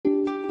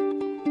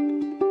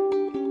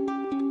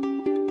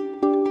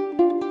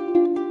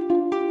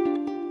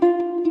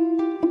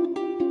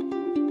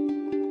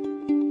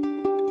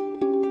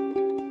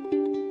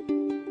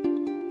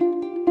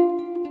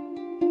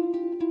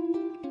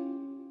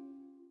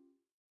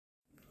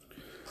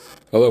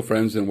Hello,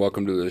 friends, and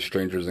welcome to the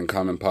Strangers in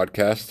Common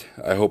podcast.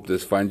 I hope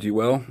this finds you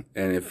well,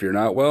 and if you're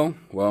not well,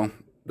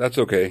 that's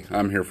okay.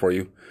 I'm here for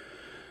you.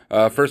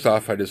 First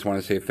off, I just want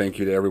to say thank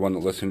you to everyone that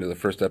listened to the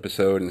first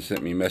episode and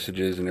sent me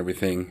messages and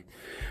everything.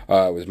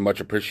 It was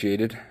much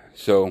appreciated.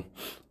 So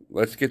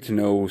let's get to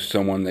know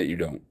someone that you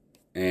don't.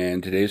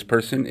 And today's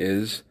person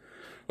is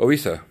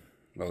Alissa.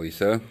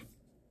 Alissa,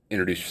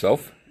 introduce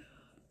yourself.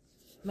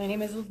 My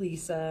name is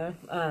Alissa.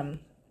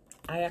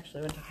 I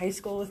actually went to high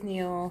school with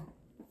Neil,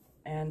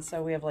 and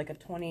so we have like a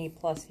 20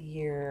 plus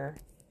year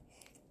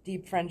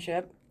deep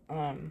friendship.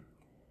 And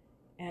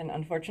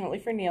unfortunately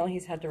for Neil,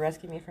 he's had to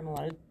rescue me from a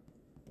lot of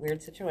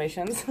weird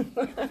situations.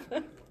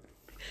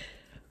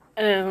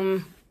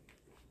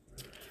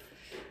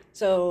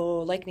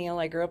 So like Neil,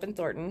 I grew up in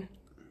Thornton,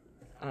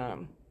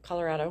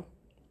 Colorado,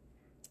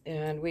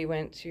 and we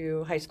went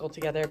to high school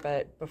together,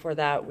 but before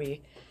that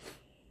we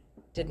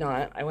did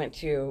not. I went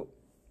to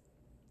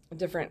a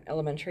different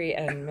elementary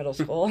and middle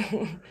school.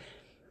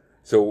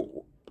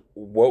 So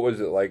what was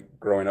it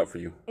like growing up for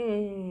you?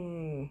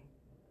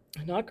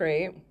 Not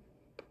great.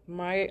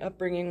 My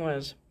upbringing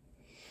was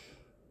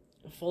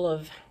full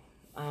of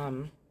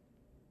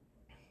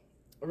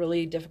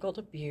really difficult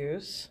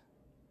abuse,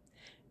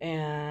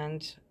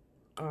 and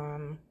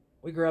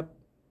we grew up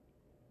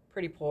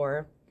pretty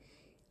poor,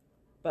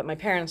 but my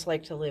parents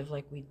liked to live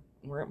like we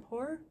weren't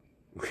poor.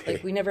 Okay.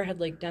 Like we never had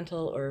like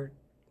dental or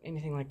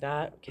anything like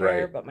that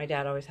care, Right. but my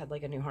dad always had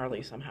like a new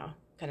Harley somehow,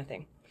 kind of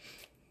thing.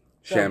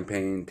 So,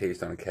 Champagne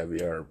taste on a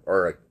caviar,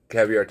 or a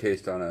caviar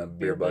taste on a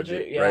beer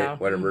budget, yeah. right?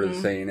 Whatever the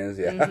saying is,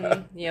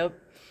 yeah. Yep.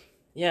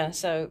 Yeah,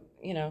 so,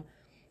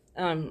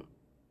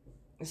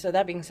 so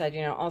that being said,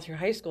 all through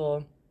high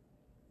school,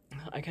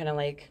 I kind of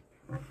like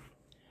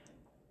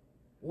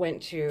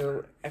went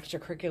to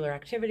extracurricular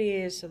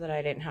activities so that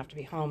I didn't have to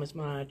be home as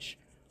much.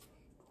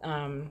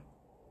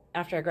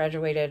 After I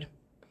graduated,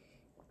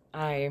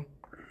 I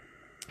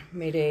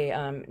made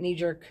a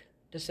knee-jerk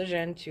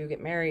decision to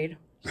get married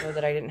so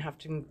that I didn't have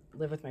to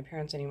live with my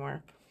parents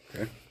anymore.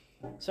 Okay.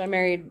 So I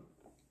married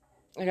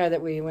a guy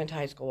that we went to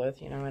high school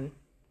with, and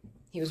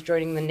he was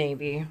joining the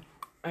Navy.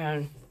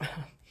 And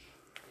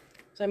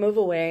so I moved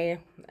away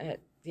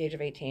at the age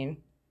of 18,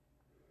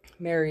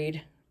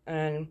 married,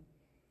 and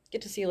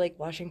get to see like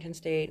Washington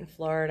State and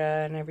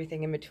Florida and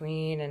everything in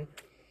between. And,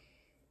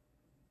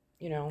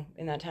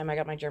 in that time I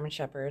got my German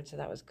Shepherd, so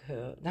that was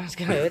good. That was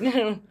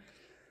good.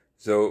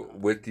 So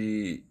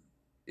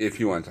if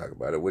you want to talk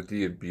about it, with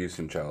the abuse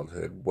in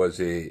childhood, was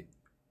it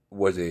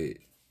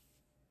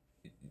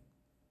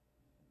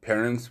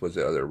parents? Was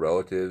it other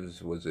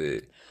relatives?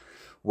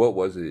 What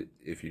was it,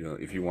 if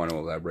you want to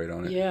elaborate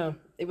on it? Yeah,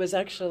 it was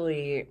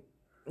actually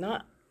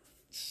not,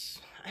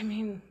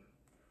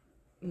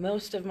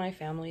 most of my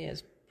family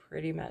is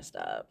pretty messed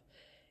up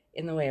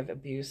in the way of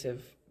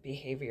abusive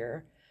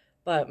behavior,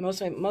 but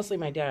mostly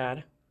my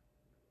dad,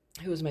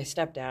 who was my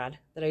stepdad,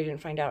 that I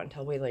didn't find out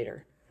until way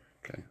later.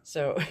 Okay.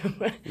 So,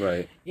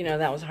 right.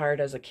 That was hard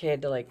as a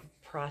kid to like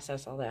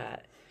process all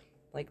that.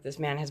 Like this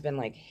man has been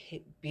like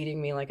beating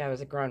me like I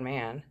was a grown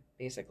man,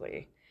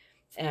 basically.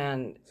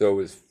 And so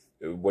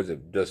was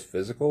it just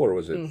physical, or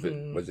was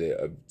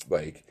it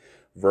like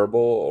verbal,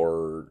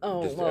 or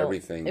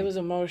everything? It was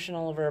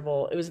emotional,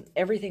 verbal. It was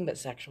everything but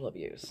sexual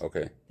abuse.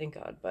 Okay. Thank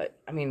God. But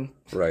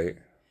right.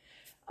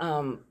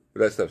 But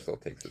that stuff still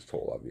takes its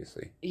toll,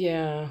 obviously.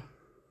 Yeah.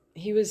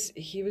 He was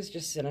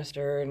just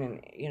sinister,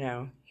 and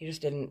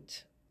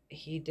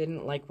he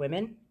didn't like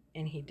women,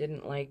 and he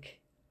didn't like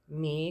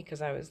me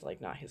because I was like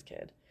not his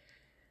kid.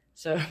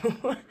 So,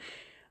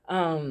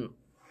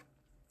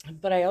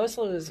 but I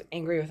also was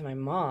angry with my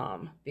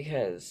mom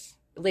because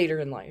later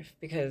in life,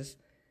 because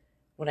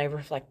when I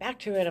reflect back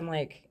to it, I'm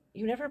like,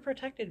 you never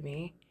protected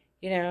me,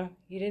 you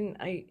didn't.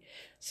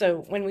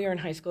 So when we were in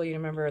high school, you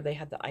remember they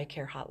had the eye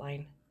care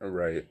hotline.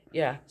 Right.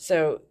 Yeah.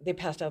 So they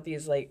passed out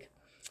these like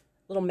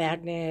little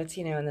magnets,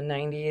 in the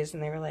 90s,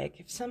 and they were like,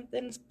 if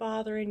something's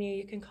bothering you,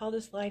 you can call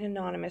this line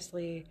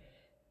anonymously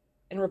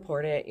and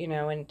report it,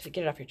 and to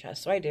get it off your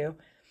chest. So I do.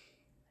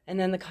 And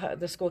then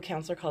the school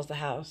counselor calls the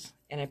house,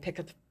 and I pick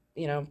up,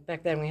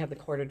 back then we had the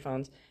corded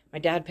phones. My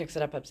dad picks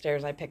it up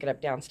upstairs, I pick it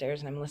up downstairs,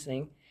 and I'm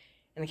listening.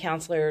 And the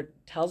counselor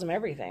tells him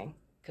everything,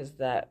 because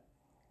that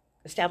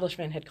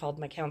establishment had called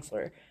my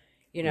counselor,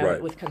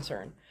 right, with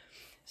concern.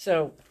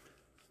 So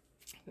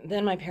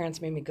then my parents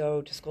made me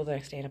go to school the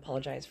next day and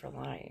apologize for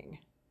lying.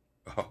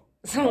 Oh.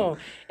 So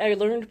I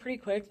learned pretty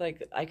quick,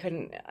 like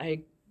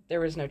there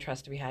was no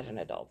trust to be had in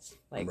adults.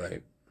 Like,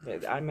 right.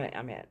 I'm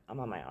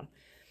on my own.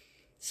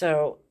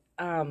 So,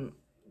 but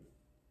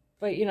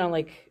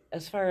like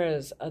as far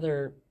as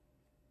other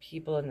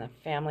people in the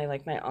family,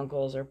 like my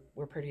uncles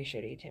were pretty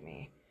shitty to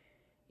me,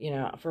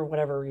 for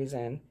whatever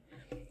reason.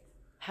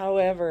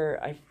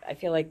 However, I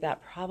feel like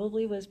that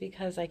probably was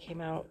because I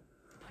came out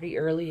pretty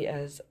early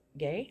as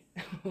gay.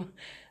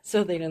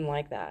 So they didn't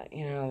like that.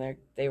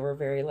 They were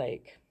very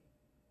like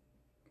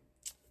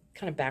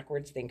kind of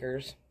backwards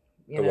thinkers.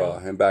 Well,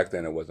 and back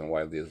then it wasn't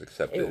widely as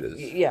accepted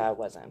as. Yeah, it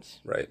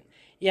wasn't. Right.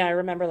 Yeah, I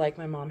remember like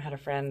my mom had a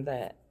friend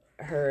that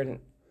I'm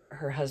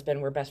her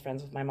husband were best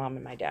friends with my mom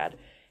and my dad,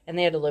 and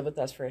they had to live with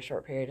us for a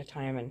short period of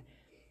time. And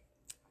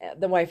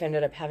the wife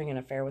ended up having an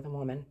affair with a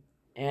woman,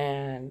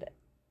 and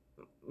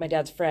my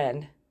dad's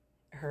friend,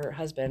 her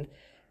husband,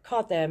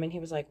 caught them, and he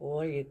was like,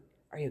 "Well,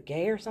 are you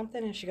gay or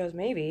something?" And she goes,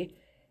 "Maybe."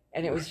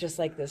 And it was just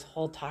like this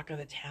whole talk of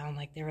the town.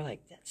 Like they were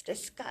like, "That's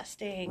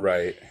disgusting."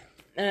 Right.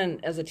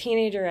 And as a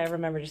teenager, I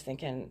remember just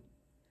thinking,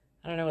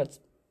 I don't know,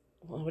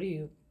 what are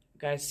you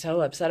guys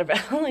so upset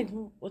about? Like,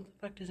 what the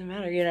fuck does it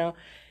matter, you know?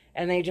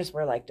 And they just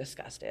were like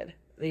disgusted.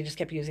 They just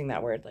kept using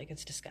that word, like,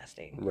 it's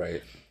disgusting.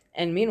 Right.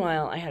 And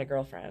meanwhile, I had a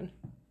girlfriend,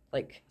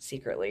 like,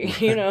 secretly,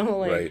 you know?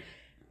 Like, right.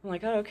 I'm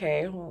like, oh,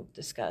 okay, well,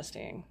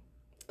 disgusting.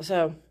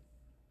 So,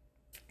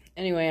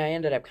 anyway, I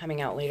ended up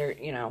coming out later,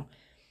 you know,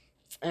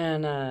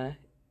 and,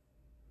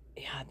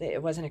 yeah,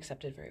 it wasn't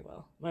accepted very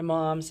well. My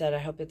mom said, I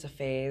hope it's a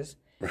phase.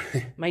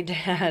 Right. My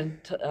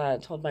dad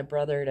told my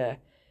brother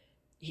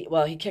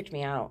he kicked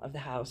me out of the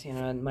house, you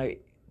know, and my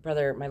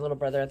little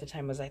brother at the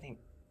time was, I think,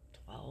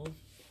 12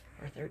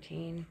 or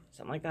 13,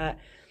 something like that.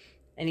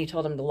 And he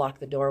told him to lock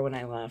the door when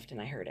I left, and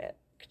I heard it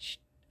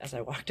as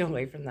I walked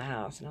away from the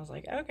house. And I was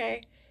like,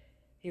 okay.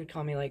 He would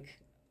call me, like,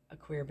 a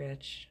queer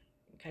bitch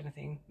kind of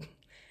thing.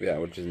 Yeah,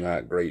 which is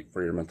not great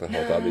for your mental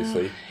health,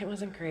 obviously. It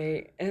wasn't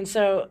great. And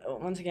so,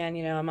 once again,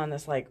 you know, I'm on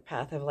this, like,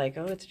 path of, like,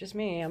 oh, it's just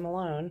me. I'm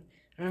alone.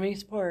 I don't have any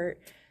support.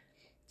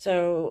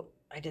 So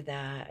I did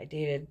that. I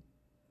dated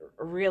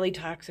really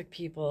toxic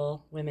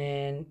people,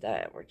 women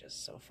that were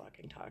just so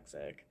fucking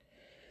toxic.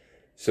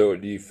 So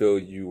do you feel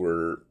you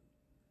were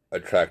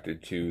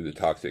attracted to the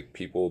toxic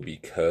people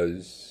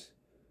because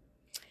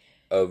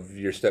of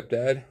your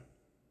stepdad?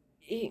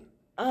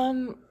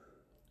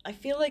 I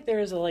feel like there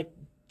is a, like,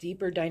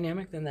 deeper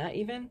dynamic than that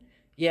even.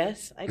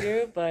 Yes, I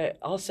do, but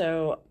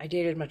also I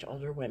dated much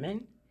older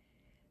women.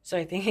 So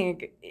I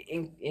think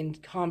in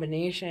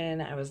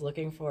combination, I was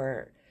looking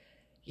for,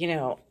 you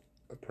know,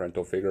 a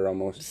parental figure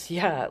almost.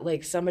 Yeah,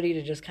 like somebody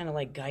to just kind of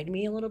like guide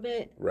me a little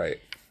bit. Right.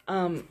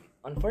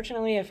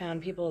 Unfortunately, I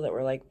found people that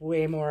were like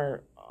way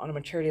more on a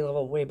maturity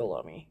level, way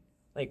below me,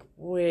 like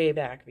way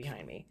back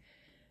behind me,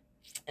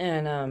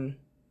 and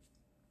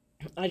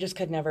I just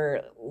could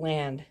never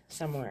land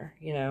somewhere,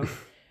 you know,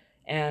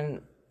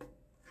 and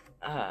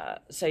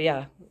so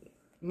yeah,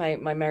 my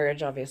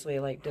marriage obviously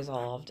like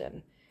dissolved,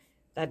 and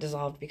that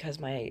dissolved because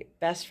my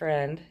best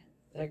friend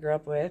that I grew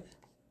up with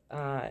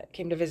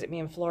came to visit me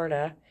in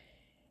Florida,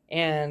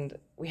 and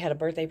we had a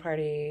birthday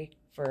party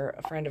for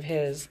a friend of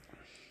his,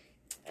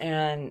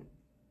 and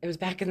it was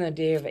back in the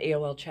day of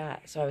AOL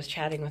chat, so I was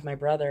chatting with my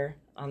brother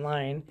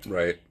online.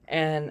 Right.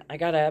 And I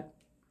got up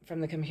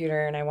from the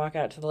computer, and I walk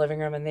out to the living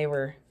room, and they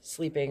were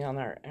sleeping on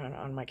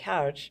my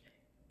couch,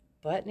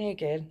 butt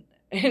naked,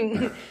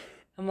 and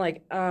I'm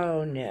like,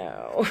 oh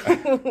no,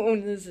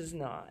 this is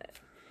not.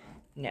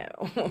 No.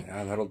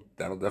 Yeah,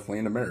 that'll definitely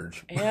end a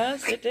marriage.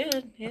 Yes, it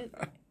did.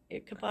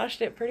 It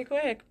kiboshed it pretty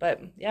quick,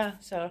 but yeah.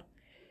 So,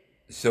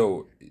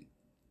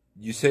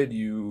 you said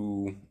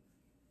you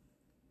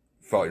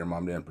felt your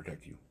mom didn't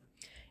protect you.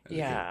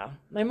 Yeah,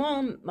 my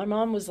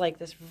mom was like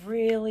this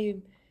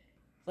really,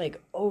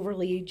 like,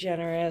 overly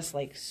generous,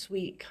 like,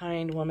 sweet,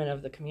 kind woman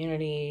of the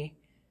community.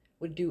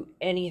 Would do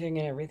anything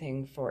and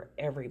everything for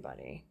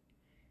everybody,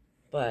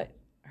 but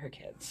her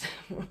kids.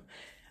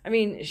 I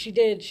mean, she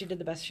did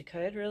the best she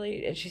could,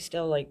 really, and she's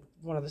still, like,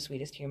 one of the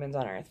sweetest humans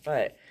on earth,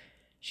 but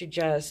she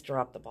just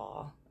dropped the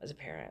ball as a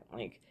parent.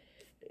 Like,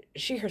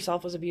 she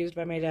herself was abused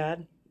by my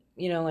dad.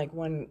 You know, like,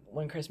 one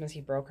Christmas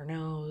he broke her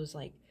nose.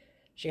 Like,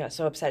 she got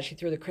so upset she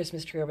threw the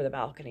Christmas tree over the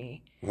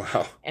balcony.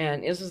 Wow.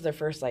 And this was their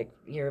first, like,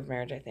 year of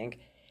marriage, I think.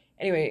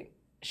 Anyway,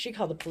 she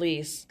called the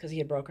police because he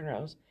had broken her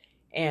nose,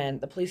 and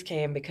the police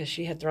came because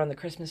she had thrown the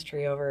Christmas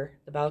tree over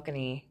the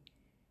balcony.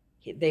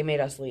 They made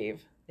us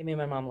leave. They made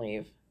my mom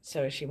leave.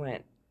 So she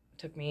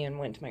took me and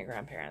went to my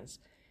grandparents.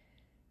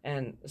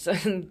 And so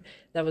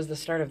that was the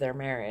start of their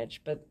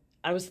marriage. But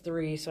I was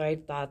 3, so I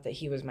thought that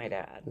he was my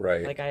dad.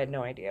 Right. Like, I had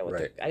no idea.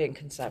 I didn't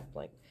concept,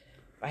 like,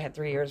 I had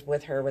 3 years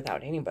with her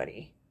without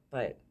anybody.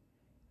 But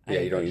yeah,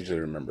 you don't usually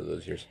remember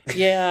those years.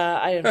 Yeah,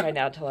 I didn't find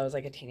out till I was,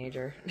 like, a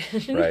teenager.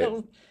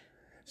 Right.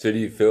 So do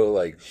you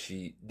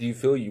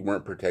feel you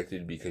weren't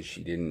protected because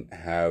she didn't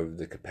have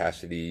the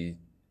capacity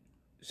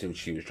since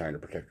she was trying to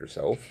protect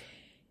herself?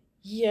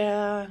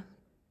 Yeah,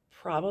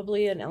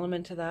 probably an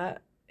element to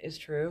that is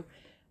true.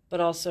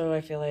 But also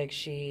I feel like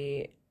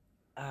she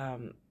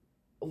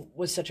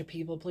was such a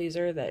people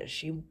pleaser that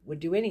she would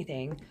do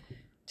anything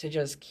to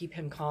just keep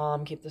him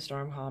calm, keep the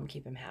storm calm,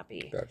 keep him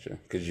happy. Gotcha.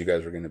 Because you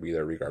guys were going to be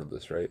there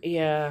regardless, right?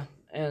 Yeah.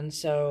 And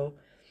so,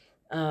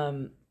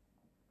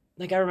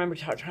 like, I remember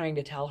trying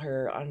to tell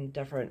her on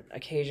different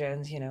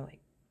occasions, you know,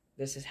 like,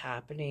 this is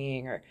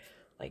happening, or,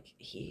 like,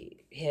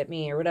 he hit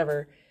me or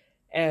whatever.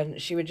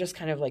 And she would just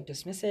kind of, like,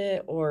 dismiss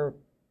it or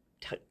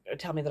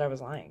tell me that I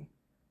was lying.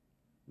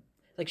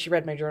 Like, she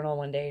read my journal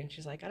one day, and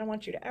she's like, I don't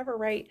want you to ever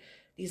write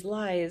these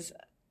lies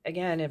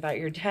again about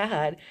your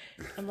dad.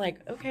 I'm like,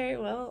 okay,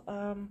 well,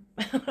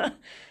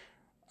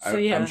 so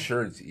yeah. I'm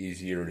sure it's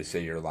easier to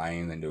say you're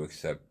lying than to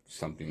accept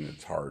something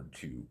that's hard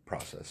to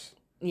process.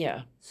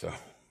 Yeah. So.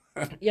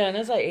 Yeah, and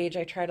as I age,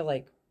 I try to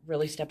like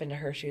really step into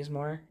her shoes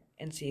more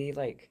and see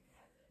like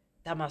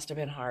that must have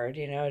been hard,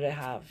 to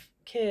have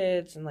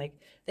kids and like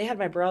they had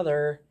my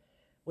brother,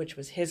 which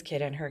was his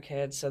kid and her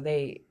kid, so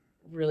they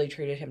really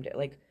treated him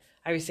like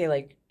I always say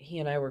like he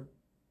and I were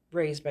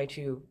raised by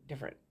two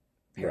different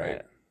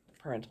Right.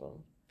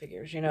 parental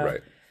figures,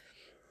 Right.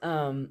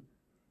 Um,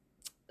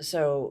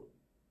 so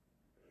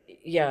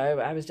yeah,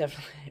 I was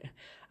definitely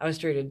I was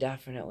treated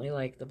definitely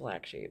like the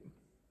black sheep.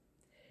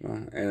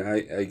 And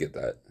I get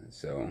that.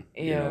 So,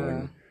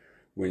 Yeah,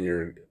 when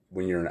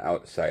you're an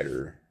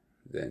outsider,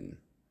 then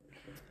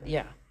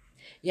yeah,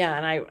 yeah,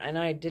 and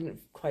I didn't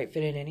quite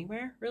fit in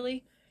anywhere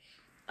really.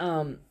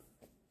 Um,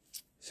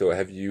 so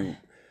have you,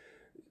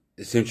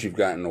 since you've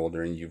gotten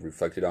older and you've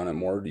reflected on it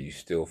more, do you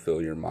still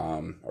feel your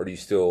mom, or do you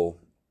still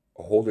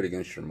hold it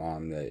against your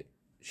mom that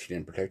she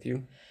didn't protect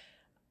you?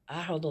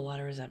 I hold a lot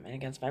of resentment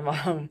against my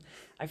mom.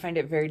 I find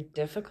it very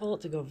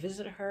difficult to go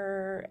visit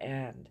her,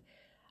 and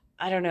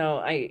I don't know.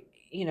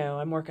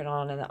 I'm working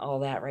on and all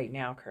that right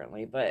now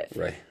currently, but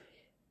Right.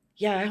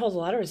 yeah, I hold a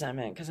lot of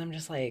resentment because I'm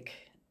just like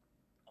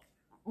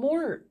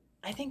more.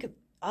 I think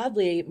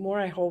oddly more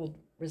I hold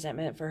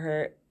resentment for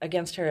her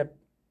against her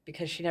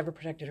because she never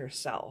protected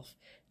herself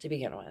to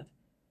begin with.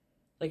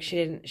 Like she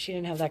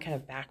didn't have that kind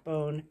of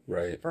backbone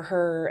Right. for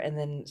her, and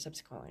then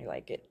subsequently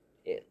like it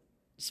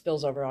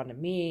spills over onto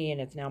me, and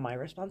it's now my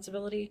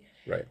responsibility.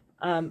 Right.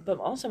 But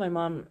also my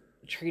mom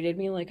treated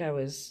me like I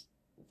was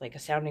like a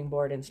sounding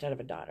board instead of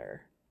a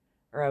daughter,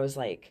 or I was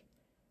like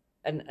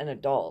an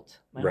adult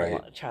my whole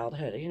Right.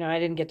 childhood. I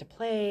didn't get to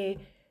play.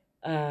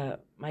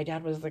 My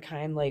dad was the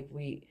kind like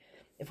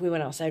if we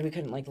went outside, we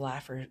couldn't like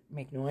laugh or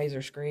make noise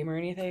or scream or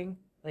anything.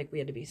 Like we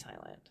had to be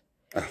silent.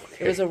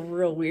 It was Okay. a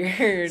real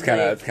weird It's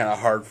kind of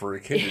hard for a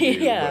kid to do,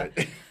 yeah.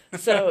 but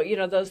So,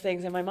 those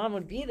things, and my mom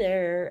would be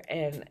there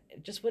and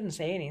just wouldn't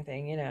say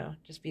anything,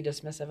 just be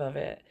dismissive of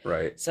it.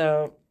 right.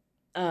 So,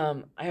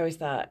 I always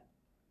thought,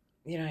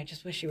 I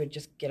just wish she would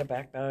just get a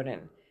backbone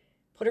and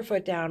put her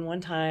foot down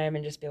one time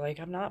and just be like,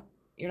 you're not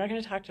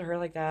going to talk to her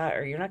like that,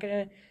 or you're not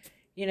going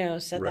to,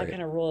 set that Right.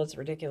 kind of rule. It's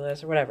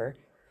ridiculous or whatever.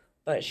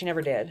 But she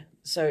never did.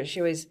 So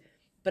she always,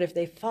 but if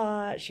they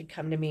fought, she'd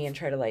come to me and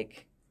try to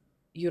like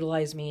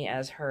utilize me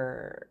as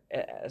her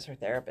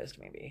therapist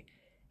maybe.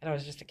 And I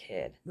was just a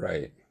kid.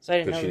 Right. So I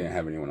didn't Because she know. didn't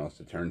have anyone else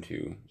to turn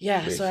to, Yeah,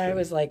 so I basically.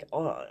 was like,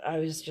 oh, I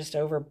was just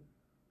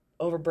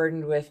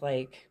overburdened with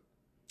like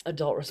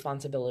adult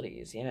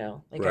responsibilities,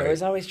 Like I Right.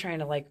 was always trying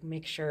to like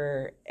make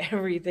sure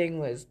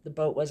the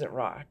boat wasn't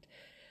rocked.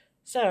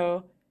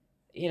 So,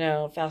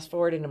 fast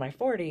forward into my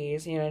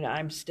 40s, and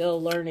I'm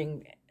still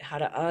learning how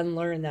to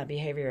unlearn that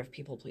behavior of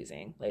people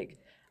pleasing. Like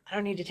I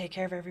don't need to take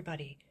care of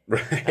everybody. I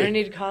don't Right.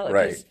 need to call it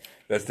Right. because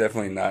That's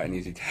definitely not an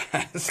easy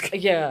task.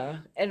 yeah.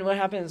 And what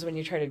happens when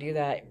you try to do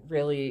that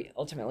really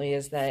ultimately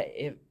is that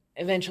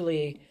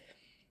eventually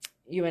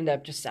you end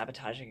up just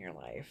sabotaging your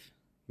life,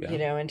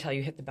 Yeah. until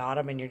you hit the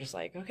bottom and you're just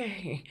like,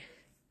 okay.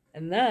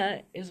 And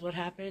that is what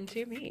happened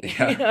to me.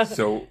 Yeah.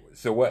 So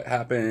what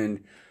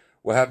happened?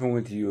 What happened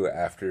with you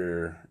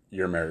after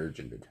your marriage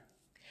ended?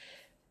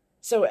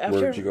 So Where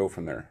did after you go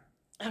from there?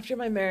 after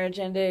my marriage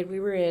ended,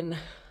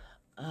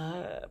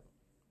 uh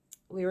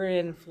we were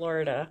in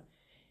Florida,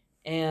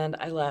 and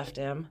I left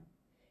him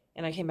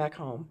and I came back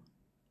home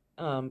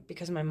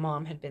because my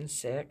mom had been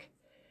sick.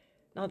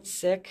 Not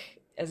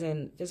sick as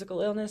in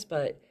physical illness,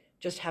 but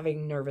just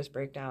having nervous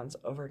breakdowns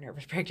over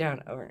nervous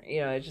breakdown over,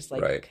 just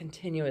like Right.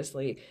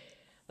 continuously.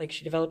 Like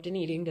she developed an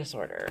eating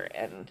disorder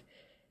and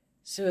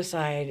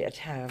suicide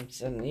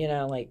attempts, and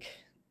like,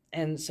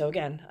 and so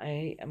again,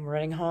 I am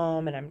running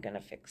home and I'm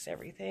gonna fix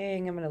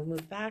everything. I'm gonna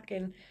move back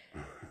and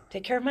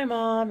take care of my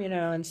mom,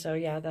 and so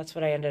yeah, that's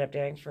what I ended up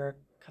doing for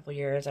a couple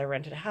years. I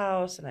rented a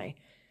house and I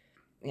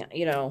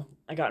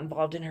got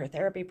involved in her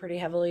therapy pretty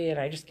heavily, and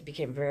I just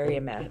became very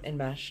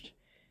enmeshed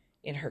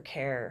in her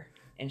care,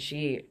 and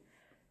she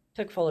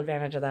took full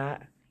advantage of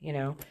that.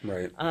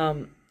 Right.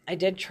 I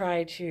did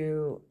try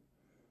to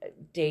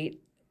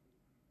date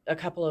a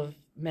couple of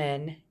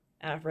men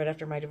right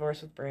after my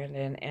divorce with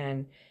Brandon,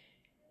 and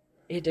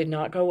it did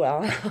not go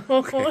well. It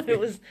Okay.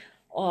 was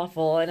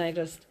awful, and I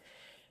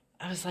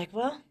was like,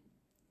 well,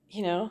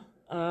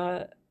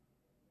 uh,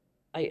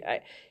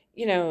 I,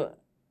 you know,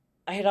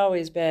 I had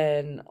always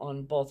been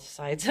on both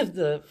sides of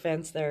the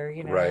fence there.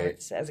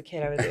 Right. As a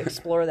kid, I would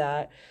explore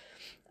that.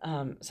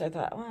 So I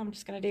thought, well, I'm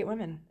just gonna date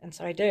women, and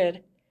so I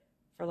did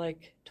for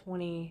like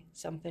 20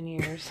 something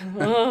years.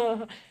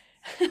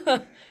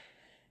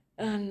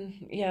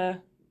 Yeah,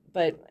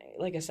 but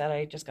like I said,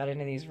 I just got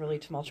into these really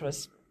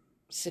tumultuous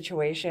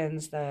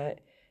situations that,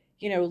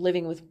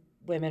 living with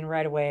women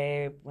right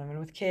away, women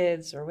with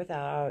kids or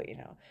without,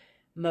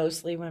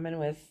 mostly women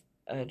with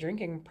a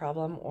drinking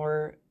problem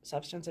or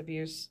substance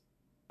abuse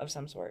of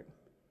some sort.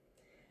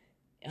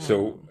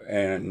 So, Um,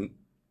 and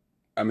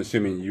I'm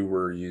assuming you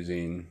were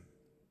using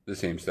the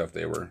same stuff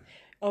they were.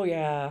 oh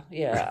yeah,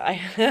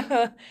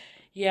 yeah,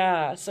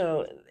 yeah.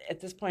 So at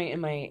this point in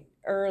my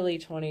early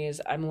 20s,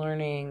 I'm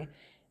learning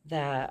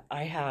that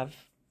I have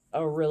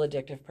a real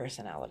addictive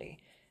personality.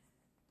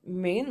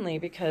 Mainly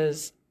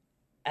because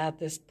at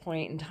this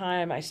point in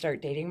time, I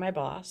start dating my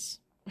boss.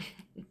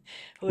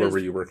 Where were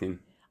you working?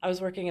 I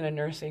was working in a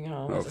nursing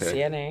home as a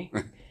Okay.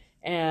 CNA,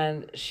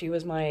 and she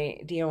was my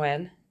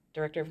DON,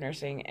 director of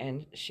nursing,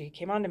 and she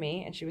came on to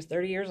me, and she was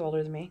 30 years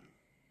older than me.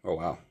 Oh,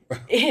 wow.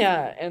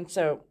 Yeah, and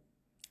so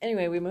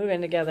anyway, we moved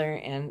in together,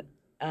 and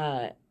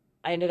I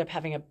ended up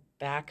having a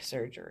back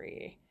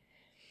surgery,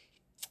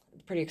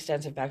 pretty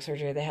extensive back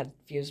surgery. They had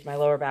fused my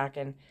lower back,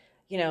 and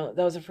that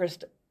was the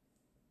first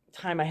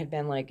time I had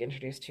been like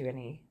introduced to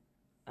any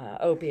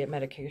opiate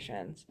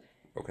medications,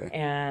 Okay.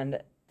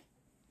 and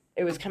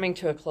it was coming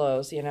to a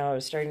close. I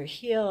was starting to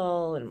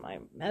heal, and my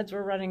meds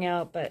were running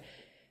out, but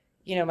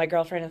my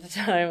girlfriend at the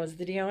time was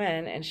the DON,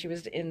 and she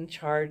was in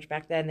charge.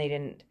 Back then,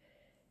 they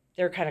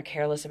were kind of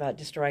careless about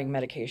destroying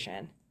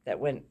medication that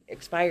went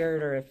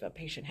expired, or if a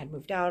patient had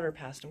moved out or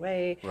passed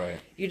away. Right.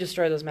 You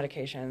destroy those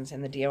medications,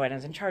 and the DON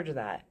is in charge of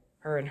that,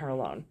 her and her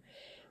alone.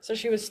 So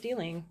she was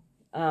stealing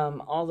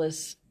all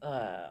this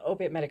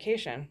opiate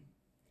medication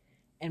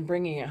and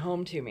bringing it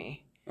home to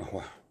me. Oh,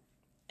 wow.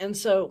 And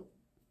so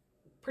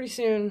pretty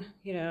soon,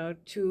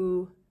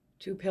 two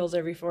pills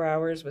every 4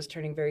 hours was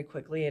turning very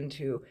quickly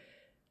into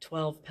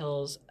 12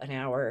 pills an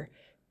hour,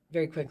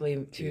 very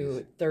quickly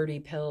to 30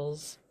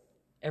 pills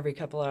every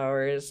couple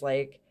hours.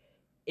 Like,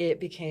 it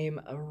became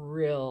a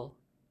real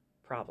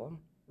problem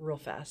real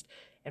fast.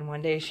 And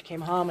one day she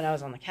came home, and I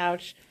was on the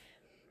couch,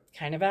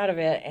 kind of out of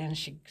it, and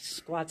she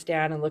squats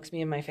down and looks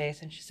me in my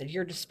face, and she said,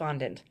 "You're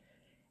despondent."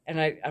 And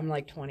I'm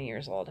like 20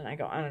 years old, and I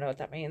go, "I don't know what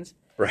that means."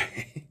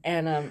 Right.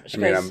 And she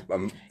goes,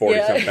 I'm 40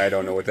 something. I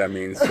don't know what that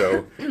means.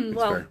 So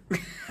well,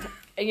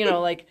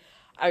 like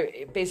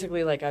I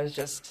basically, like, I was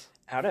just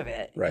out of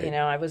it. Right.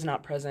 I was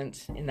not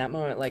present in that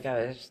moment. Like,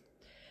 I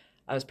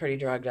was pretty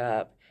drugged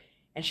up.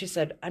 And she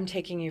said, "I'm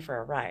taking you for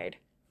a ride."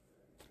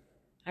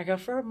 I go,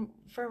 for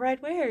a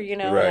ride where? Right.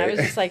 And I was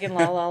just like in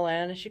La La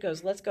Land. And she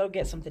goes, "Let's go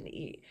get something to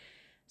eat."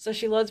 So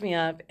she loads me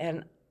up,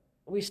 and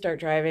we start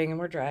driving, and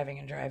we're driving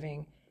and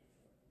driving.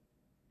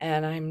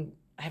 And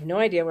I have no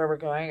idea where we're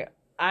going.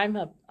 I'm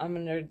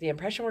under the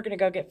impression we're going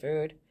to go get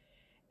food.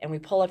 And we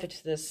pull up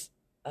into this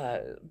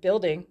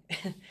building,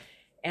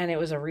 and it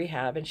was a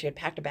rehab, and she had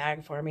packed a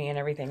bag for me and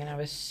everything. And I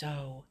was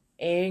so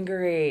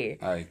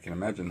angry. I can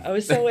imagine. I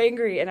was so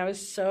angry, and I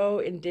was so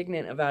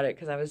indignant about it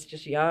because I was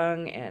just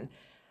young, and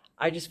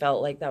I just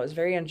felt like that was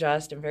very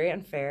unjust and very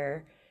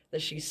unfair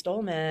that she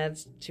stole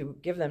meds to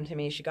give them to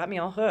me. She got me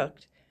all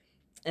hooked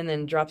and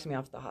then drops me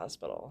off at the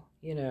hospital,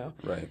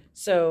 Right.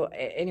 So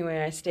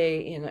anyway, I stay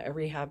in a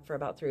rehab for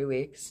about 3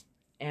 weeks,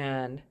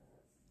 and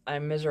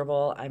I'm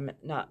miserable. I'm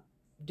not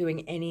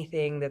doing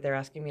anything that they're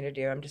asking me to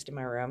do. I'm just in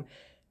my room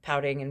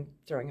pouting and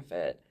throwing a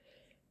fit,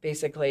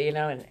 basically,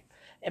 and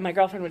my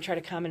girlfriend would try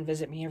to come and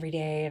visit me every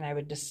day, and I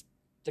would just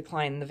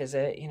decline the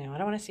visit. I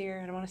don't want to see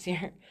her. I don't want to see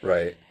her.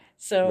 Right.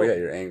 So, well, yeah,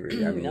 you're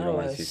angry. I mean, you don't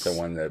want to see was-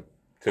 someone that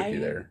took you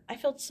there. I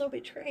felt so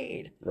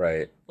betrayed.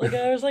 Right. Like,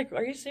 I was like,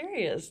 "Are you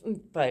serious?"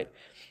 But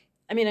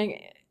I mean,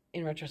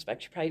 in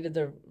retrospect, she probably did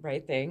the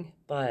right thing,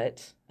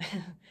 but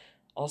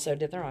also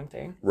did the wrong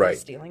thing. Right.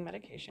 Stealing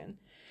medication.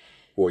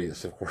 Well,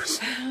 yes, of course.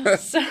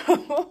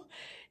 So,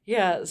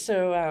 yeah.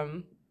 So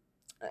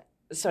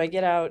I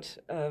get out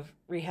of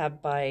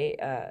rehab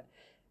by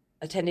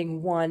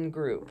attending one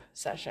group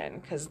session,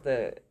 because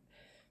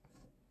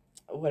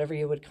whatever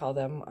you would call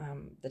them,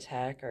 the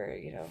tech, or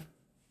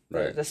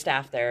Right. the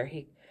staff there,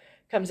 he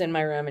comes in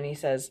my room and he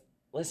says,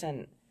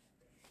 "Listen,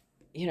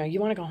 you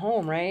want to go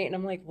home, right?" And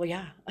I'm like, "Well,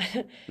 yeah."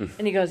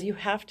 And he goes, "You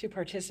have to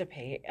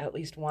participate at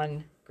least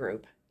one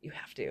group. You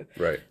have to."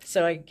 Right.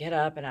 So I get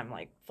up, and I'm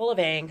like full of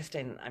angst,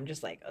 and I'm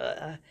just like,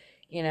 ugh,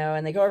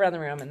 and they go around the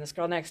room, and this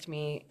girl next to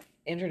me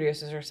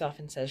introduces herself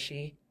and says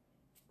she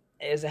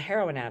is a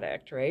heroin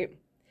addict, right?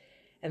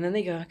 And then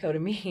they go to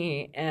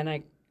me, and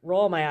I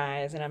roll my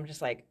eyes, and I'm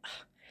just like,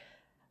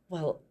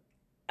 well,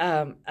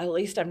 at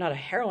least I'm not a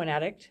heroin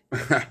addict.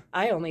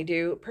 I only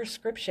do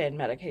prescription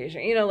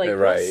medication, like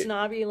Right. real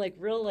snobby, like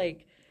real,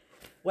 like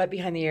wet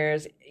behind the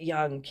ears,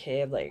 young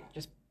kid, like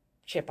just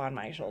chip on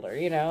my shoulder,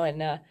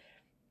 and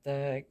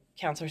the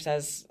counselor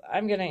says,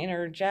 "I'm going to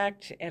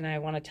interject, and I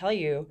want to tell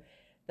you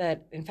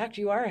that, in fact,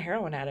 you are a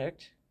heroin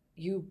addict.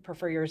 You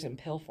prefer yours in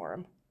pill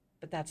form,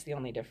 but that's the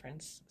only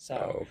difference." So,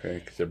 oh, okay,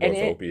 because they're both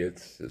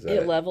opiates. Is that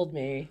it leveled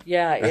me.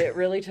 Yeah, it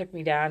really took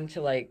me down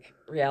to like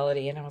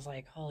reality, and I was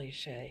like, "Holy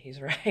shit,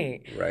 he's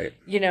right." Right.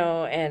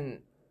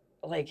 And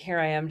like here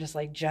I am, just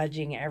like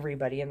judging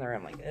everybody in the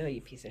room, like, "Oh,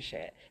 you piece of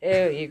shit.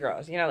 Oh, you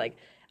gross." Like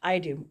I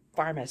do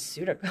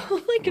pharmaceutical.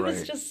 Like it was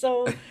Right. just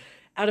so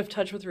out of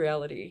touch with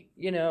reality,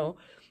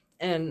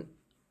 and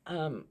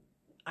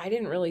I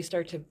didn't really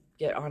start to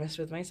get honest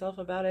with myself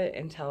about it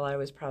until I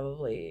was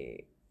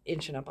probably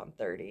inching up on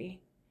 30.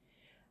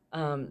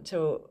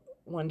 So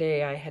one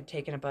day I had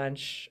taken a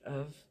bunch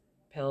of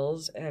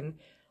pills, and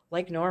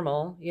like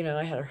normal,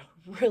 I had a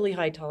really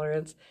high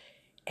tolerance,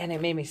 and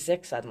it made me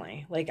sick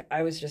suddenly. Like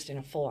I was just in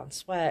a full on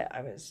sweat.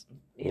 I was,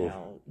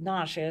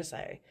 nauseous,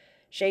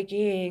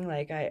 shaking,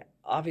 like I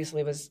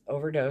obviously was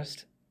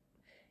overdosed,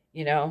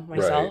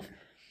 myself. Right.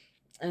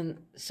 And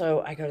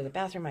so I go to the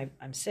bathroom.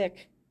 I'm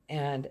sick.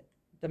 And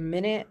the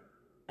minute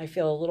I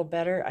feel a little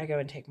better, I go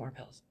and take more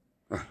pills.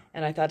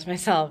 And I thought to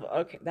myself,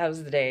 okay, that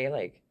was the day.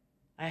 Like,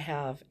 I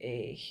have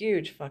a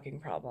huge fucking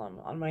problem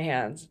on my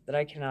hands that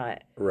I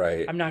cannot,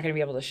 Right. I'm not going to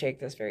be able to shake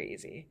this very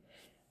easy,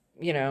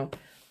 you know?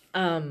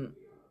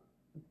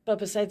 But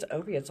besides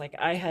opiates, like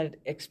I had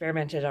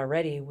experimented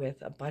already with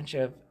a bunch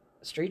of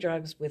street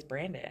drugs with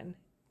Brandon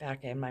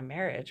back in my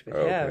marriage with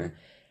him.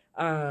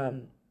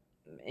 And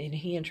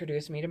he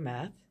introduced me to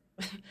meth,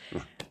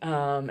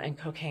 and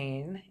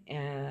cocaine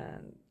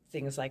and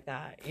things like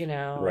that, you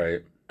know?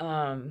 Right.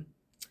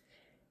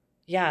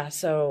 Yeah,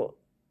 so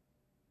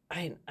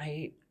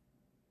I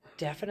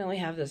definitely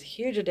have this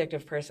huge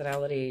addictive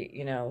personality,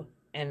 you know,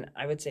 and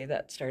I would say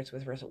that starts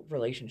with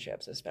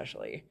relationships,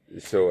 especially.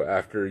 So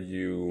after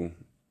you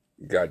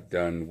got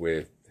done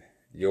with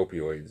the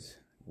opioids,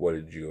 what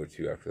did you go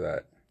to after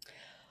that?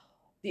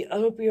 The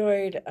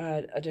opioid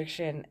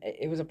addiction,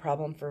 it was a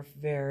problem for a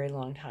very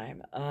long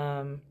time.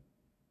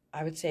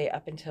 I would say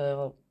up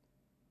until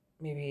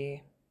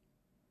maybe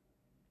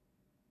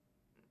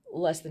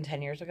less than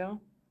 10 years ago.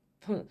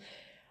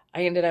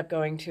 I ended up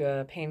going to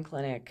a pain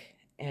clinic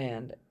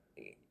and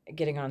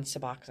getting on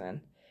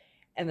Suboxone.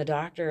 And the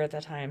doctor at the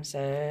time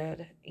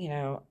said, you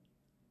know,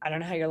 I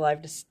don't know how you're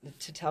alive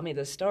to tell me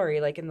this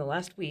story. Like in the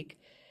last week,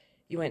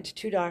 you went to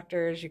 2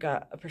 doctors, you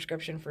got a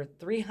prescription for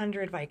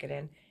 300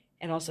 Vicodin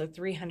and also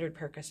 300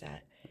 Percocet.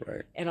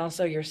 Right. And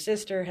also your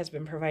sister has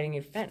been providing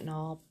you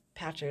fentanyl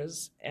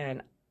patches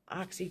and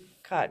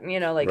Oxycontin. You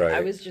know, like Right.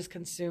 I was just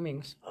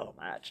consuming so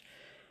much.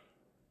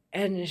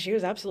 And she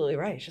was absolutely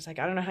right. She's like,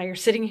 I don't know how you're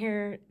sitting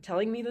here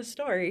telling me this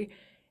story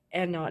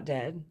and not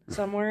dead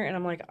somewhere. And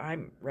I'm like,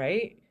 I'm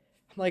right.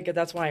 I'm like,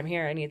 that's why I'm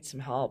here. I need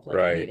some help. Like,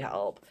 Right. I need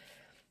help.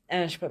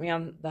 And she put me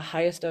on the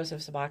highest dose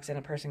of Suboxone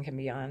a person can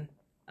be on,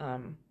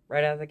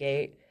 right out of the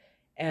gate.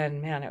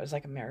 And man, it was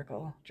like a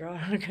miracle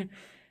drug.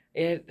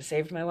 It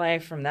saved my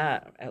life from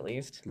that, at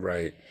least.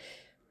 Right.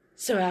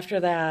 So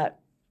after that,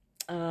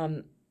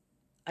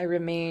 I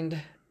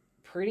remained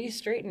pretty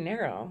straight and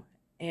narrow.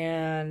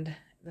 And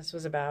this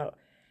was about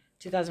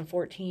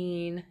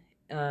 2014.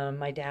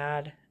 My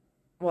dad,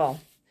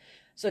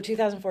 so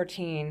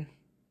 2014,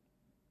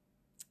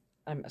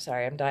 I'm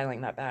sorry, I'm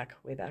dialing that back,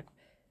 way back.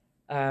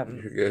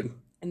 You're good.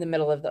 In the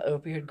middle of the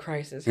opioid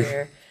crisis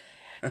here.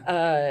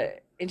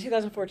 In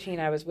 2014,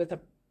 I was with a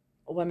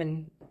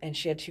woman and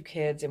she had 2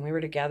 kids and we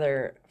were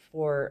together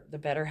for the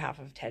better half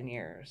of 10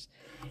 years.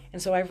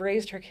 And so I've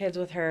raised her kids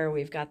with her.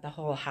 We've got the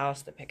whole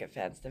house, the picket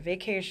fence, the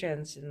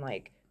vacations, and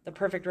like the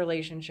perfect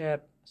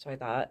relationship. So I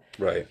thought.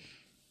 Right.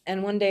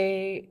 And one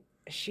day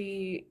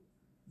she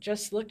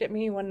just looked at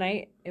me one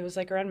night. It was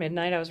like around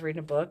midnight. I was reading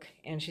a book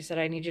and she said,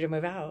 I need you to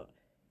move out.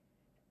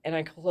 And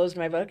I closed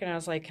my book and I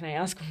was like, can I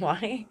ask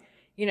why?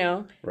 You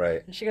know?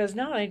 Right. And she goes,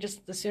 no,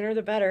 the sooner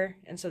the better.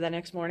 And so the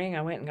next morning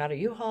I went and got a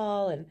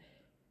U-Haul and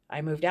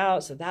I moved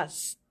out. So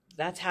that's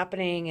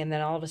happening. And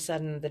then all of a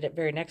sudden the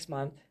very next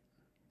month,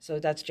 so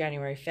that's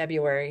January,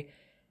 February,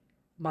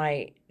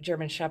 my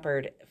German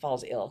Shepherd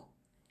falls ill,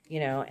 you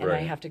know, and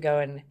Right. I have to go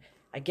and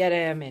I get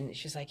him and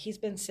she's like, he's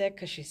been sick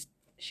because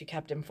she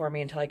kept him for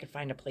me until I could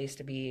find a place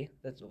to be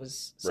that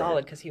was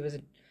solid because he was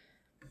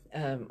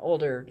an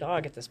older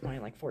dog at this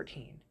point, like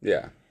 14.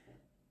 Yeah.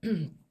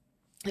 And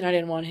I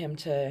didn't want him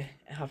to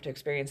have to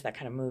experience that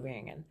kind of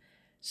moving. And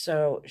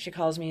so she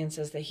calls me and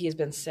says that he has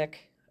been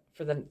sick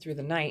through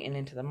the night and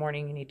into the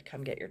morning. You need to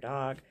come get your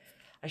dog.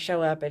 I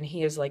show up and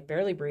he is like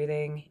barely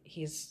breathing.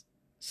 He's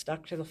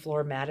stuck to the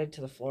floor, matted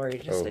to the floor.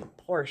 He's just in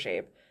poor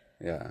shape.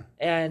 Yeah.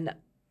 And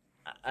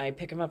I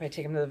pick him up. I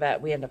take him to the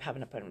vet. We end up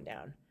having to put him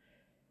down.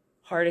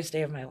 Hardest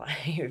day of my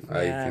life, man.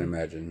 I can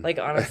imagine. Like,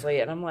 honestly.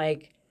 And I'm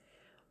like,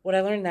 what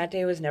I learned that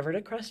day was never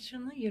to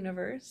question the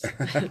universe.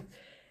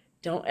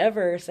 Don't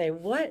ever say,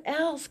 what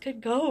else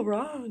could go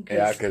wrong?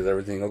 Yeah, because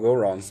everything will go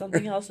wrong.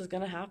 Something else is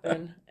going to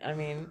happen. I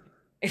mean,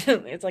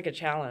 it's like a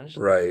challenge.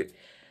 Right.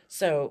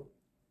 So,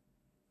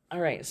 all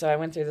right. So I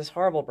went through this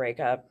horrible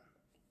breakup.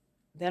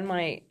 Then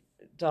my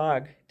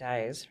dog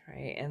dies,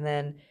 right? And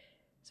then,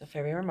 so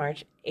February,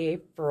 March,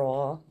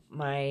 April,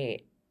 my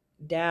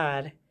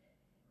dad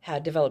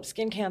had developed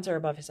skin cancer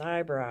above his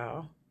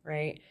eyebrow,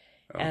 right?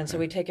 Okay. And so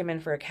we take him in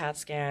for a CAT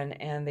scan,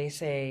 and they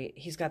say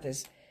he's got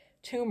this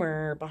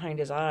tumor behind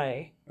his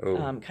eye,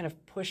 kind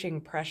of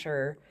pushing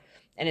pressure,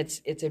 and it's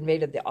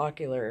invaded the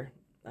ocular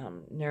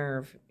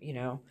nerve, you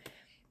know.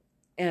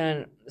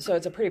 And so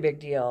it's a pretty big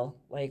deal.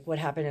 Like what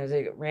happened is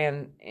it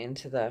ran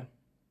into the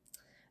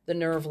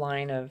nerve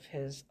line of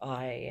his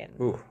eye,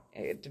 and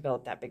it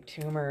developed that big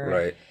tumor.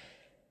 Right.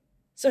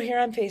 So here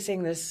I'm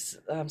facing this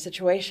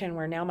situation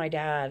where now my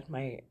dad,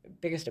 my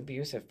biggest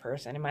abusive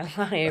person in my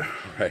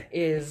life, right.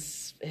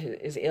 is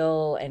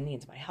ill and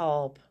needs my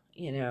help,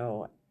 you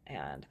know.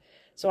 And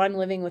so I'm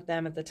living with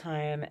them at the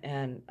time,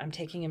 and I'm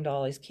taking him to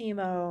all his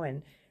chemo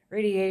and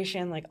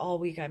radiation. Like all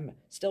week, I'm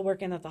still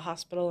working at the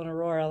hospital in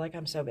Aurora. Like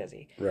I'm so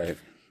busy. Right.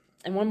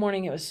 And one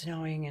morning it was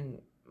snowing,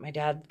 and my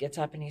dad gets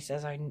up and he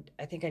says, I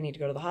think I need to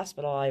go to the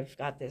hospital. I've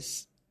got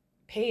this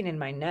pain in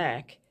my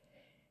neck.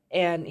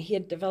 and he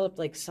had developed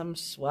like some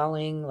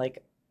swelling,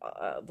 like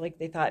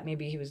they thought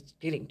maybe he was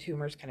getting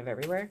tumors kind of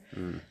everywhere.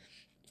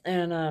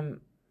 And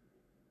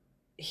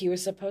he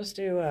was supposed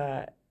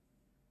to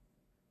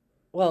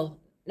well,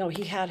 no,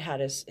 he had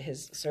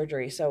his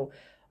surgery. So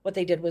what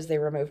they did was they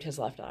removed his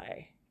left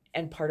eye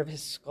and part of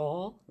his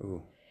skull.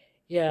 Ooh.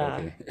 Yeah.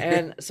 Okay.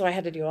 And so I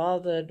had to do all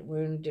the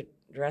wound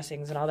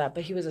dressings and all that,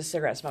 but he was a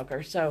cigarette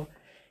smoker, so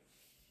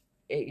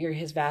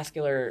his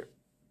vascular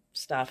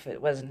stuff,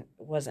 it wasn't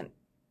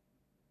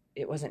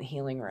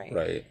healing right.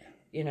 Right.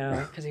 You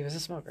know, because he was a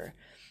smoker.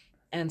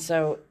 And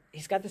so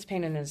he's got this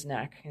pain in his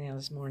neck,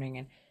 this morning,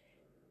 and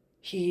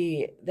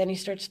he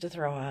starts to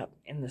throw up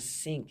in the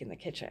sink in the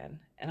kitchen.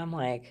 And I'm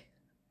like,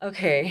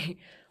 okay,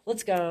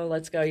 let's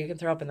go. You can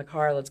throw up in the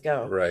car, let's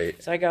go.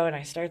 Right. So I go and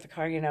I start the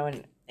car,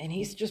 and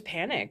he's just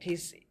panicked.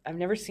 I've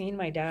never seen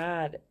my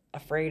dad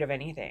afraid of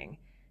anything.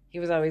 He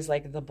was always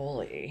like the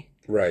bully.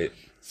 Right.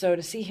 So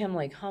to see him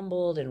like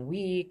humbled and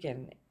weak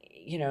and,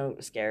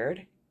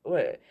 scared,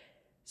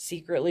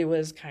 secretly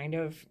was kind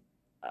of,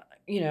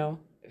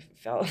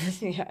 felt,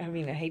 I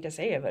mean, I hate to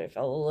say it, but it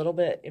felt a little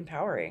bit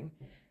empowering.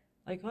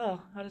 Like,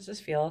 well, how does this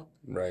feel?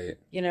 Right.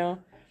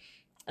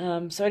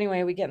 So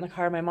anyway, we get in the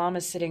car. My mom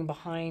is sitting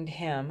behind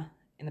him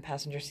in the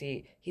passenger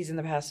seat. He's in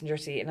the passenger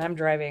seat, and I'm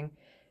driving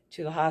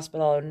to the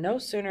hospital. No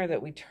sooner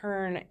that we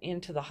turn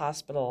into the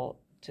hospital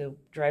to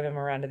drive him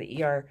around to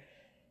the ER,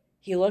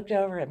 he looked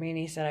over at me and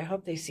he said, I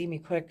hope they see me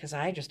quick because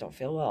I just don't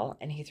feel well.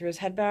 And he threw his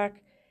head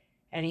back,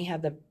 and he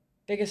had the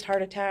biggest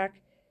heart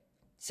attack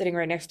sitting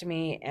right next to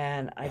me.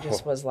 And I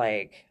just was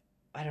like,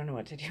 I don't know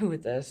what to do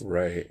with this.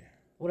 Right.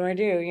 What do I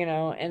do?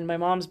 And my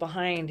mom's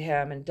behind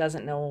him and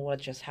doesn't know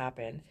what just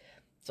happened.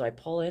 So I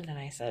pull in and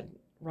I said,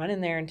 run in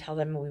there and tell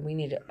them we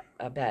need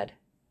a bed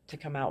to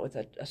come out with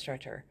a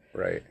stretcher.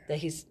 Right. That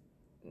he's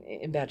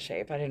in bad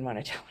shape. I didn't want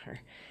to tell her.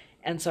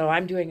 And so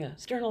I'm doing a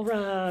sternal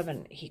rub,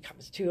 and he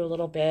comes to a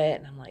little bit,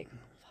 and I'm like,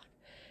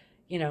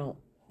 fuck.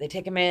 They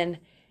take him in.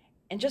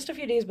 And just a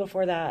few days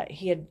before that,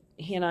 he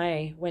and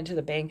I went to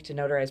the bank to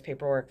notarize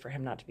paperwork for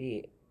him not to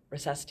be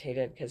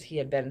resuscitated, because he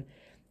had been,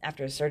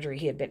 after his surgery,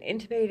 he had been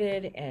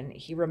intubated, and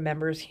he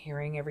remembers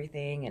hearing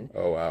everything, and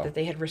oh, wow. that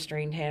they had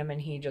restrained him,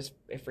 and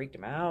it freaked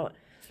him out.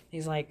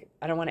 He's like,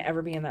 I don't want to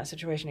ever be in that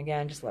situation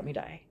again. Just let me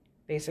die,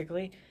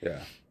 basically. Yeah.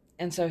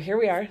 And so here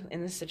we are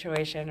in this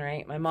situation,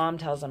 right? My mom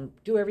tells them,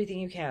 do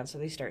everything you can. So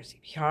they start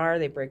CPR,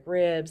 they break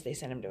ribs, they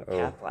send him to a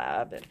cath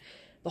lab, and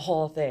the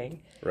whole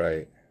thing.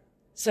 Right.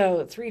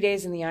 So 3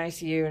 days in the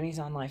ICU, and he's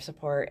on life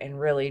support, and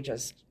really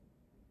just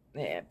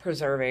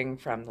preserving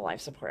from the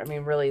life support. I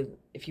mean, really,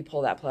 if you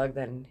pull that plug,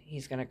 then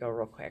he's going to go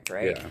real quick,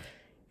 right? Yeah.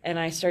 And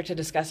I start to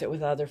discuss it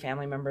with other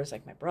family members,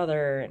 like my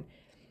brother, and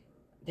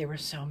they were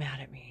so mad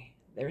at me.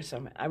 They were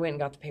so mad. I went and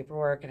got the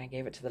paperwork, and I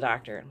gave it to the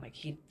doctor. I'm like,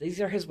 these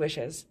are his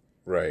wishes.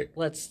 Right.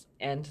 Let's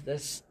end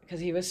this, because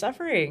he was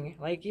suffering,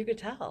 like you could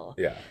tell.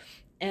 Yeah.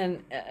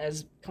 And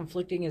as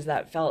conflicting as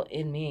that felt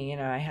in me,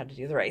 I had to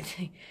do the right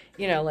thing.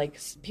 Like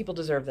people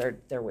deserve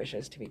their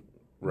wishes to be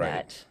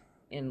met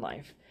in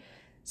life.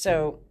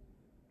 So,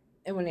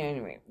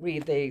 anyway,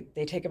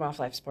 they take him off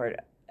life support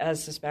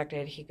as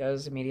suspected. He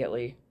goes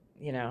immediately.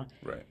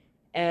 Right.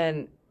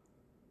 And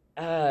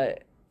I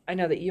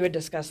know that you had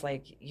discussed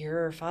like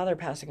your father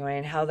passing away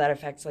and how that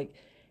affects, like,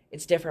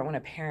 it's different when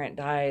a parent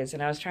dies.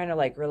 And I was trying to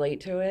like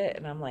relate to it,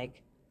 and I'm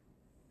like,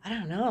 I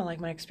don't know,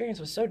 like my experience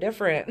was so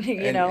different,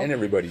 you know? And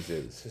everybody's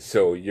is.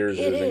 So yours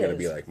isn't going to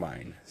be like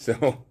mine.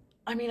 So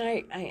I mean,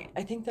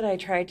 I think that I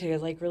tried to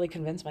like really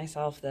convince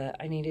myself that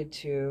I needed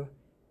to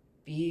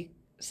be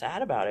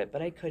sad about it,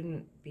 but I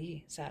couldn't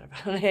be sad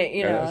about it,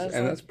 you know?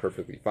 And that's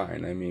perfectly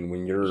fine. I mean,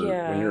 when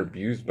you're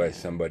abused by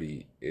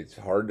somebody, it's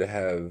hard to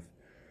have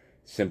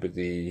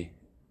sympathy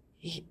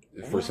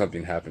for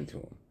something happened to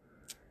them.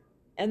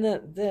 And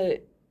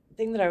the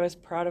thing that I was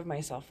proud of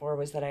myself for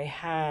was that I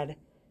had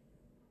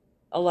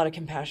a lot of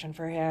compassion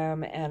for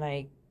him, and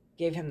I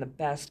gave him the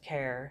best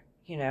care,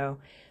 you know,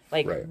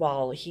 like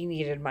while he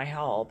needed my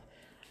help.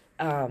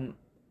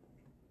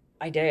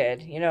 I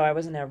did, you know, I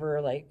wasn't ever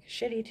like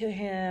shitty to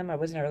him. I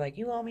wasn't ever like,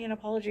 you owe me an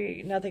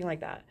apology, nothing like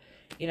that.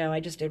 You know,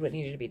 I just did what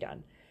needed to be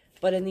done.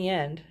 But in the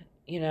end,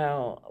 you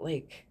know,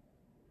 like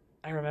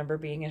I remember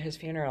being at his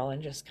funeral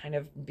and just kind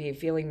of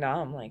feeling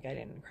numb. Like I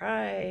didn't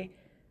cry.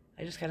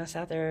 I just kind of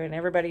sat there, and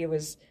everybody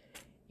was,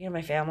 you know,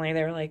 my family,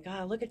 they were like,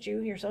 oh, look at you,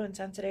 you're so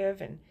insensitive.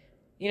 And,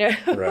 you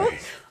know,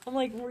 I'm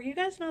like, were you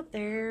guys not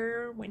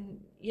there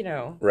when, you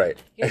know,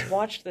 you guys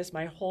watched this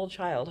my whole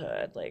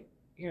childhood? Like,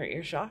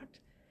 you're shocked,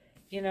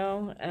 you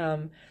know?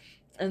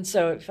 And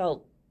so it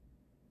felt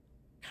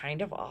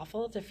kind of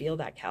awful to feel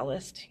that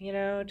calloused, you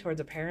know, towards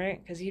a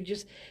parent, because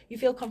you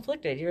feel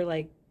conflicted. You're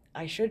like,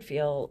 I should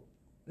feel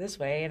this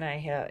way, and I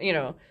have, you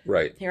know,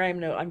 here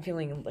I'm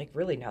feeling like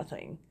really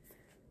nothing.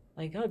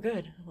 Like, oh,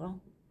 good.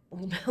 Well,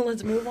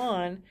 let's move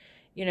on.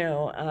 You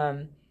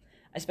know,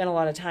 I spent a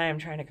lot of time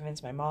trying to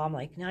convince my mom,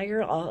 like, now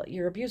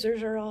your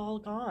abusers are all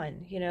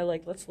gone. You know,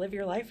 like, let's live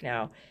your life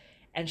now.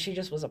 And she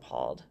just was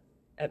appalled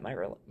at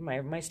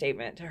my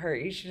statement to her.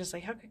 She's just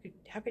like,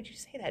 how could you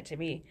say that to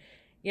me?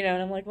 You know,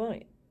 and I'm like, well,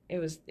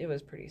 it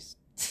was pretty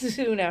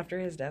soon after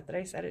his death that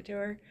I said it to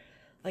her.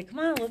 Like, come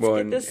on, let's Well,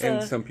 get this.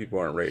 and some people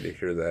aren't ready to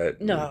hear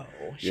that. No,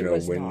 she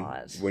was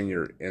not. When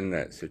you're in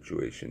that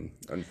situation,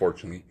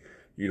 unfortunately,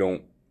 you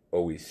don't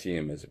always see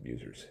them as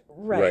abusers.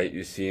 Right.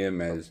 You see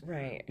them as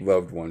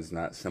loved ones,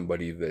 not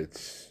somebody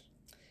that's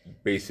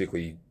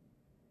basically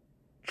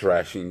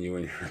trashing you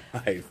in your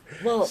life.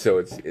 Well, so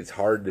it's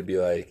hard to be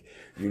like,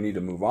 you need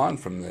to move on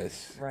from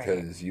this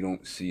because you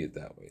don't see it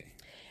that way.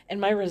 And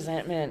my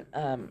resentment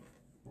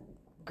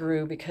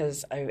grew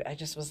because I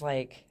just was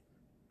like,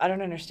 I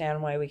don't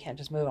understand why we can't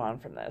just move on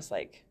from this.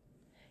 Like,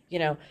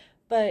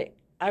 but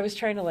I was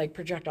trying to like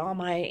project all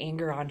my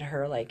anger onto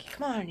her. Like,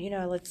 come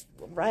on, let's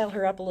rile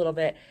her up a little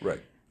bit. Right.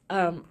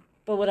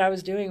 But what I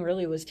was doing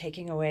really was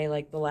taking away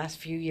like the last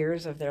few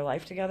years of their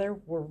life together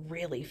were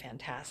really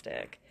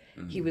fantastic.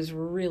 Mm-hmm. He was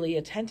really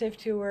attentive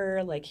to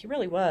her. Like, he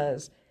really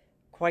was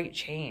quite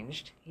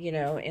changed,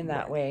 in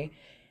that way.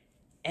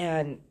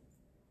 And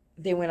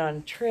they went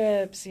on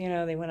trips,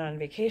 they went on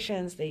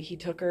vacations. He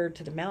took her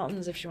to the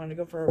mountains if she wanted to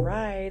go for a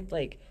ride.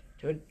 Like,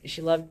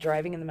 she loved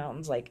driving in the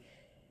mountains. Like,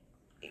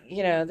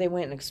 they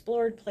went and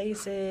explored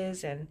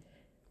places.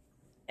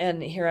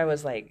 And here I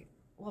was like,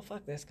 well,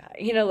 fuck this guy,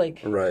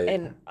 Right.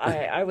 And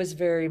I was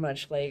very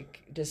much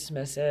like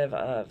dismissive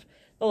of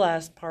the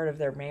last part of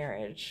their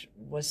marriage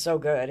was so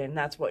good. And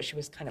that's what she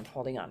was kind of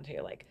holding on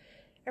to. Like,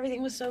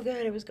 everything was so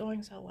good. It was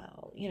going so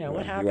well.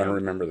 What happened? You want to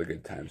remember the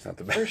good times, not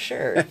the bad. For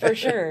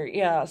sure.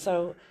 Yeah.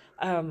 So,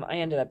 I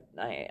ended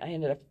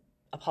up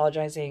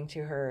apologizing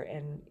to her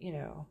and,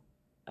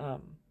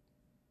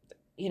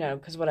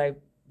 because what I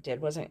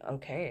did wasn't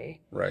okay.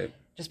 Right.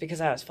 Just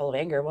because I was full of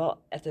anger. Well,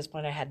 at this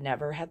point I had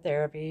never had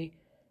therapy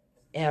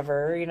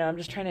ever. I'm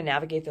just trying to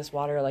navigate this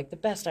water like the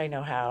best I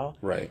know how.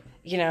 Right.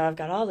 I've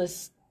got all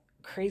this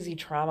crazy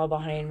trauma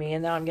behind me,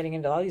 and now I'm getting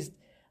into all these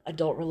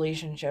adult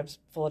relationships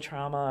full of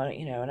trauma,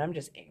 and I'm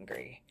just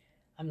angry.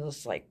 I'm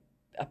just like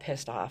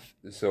pissed off.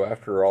 So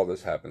after all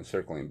this happened,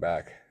 circling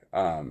back,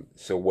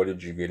 so what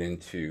did you get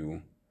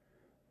into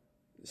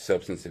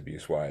substance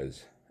abuse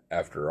wise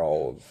after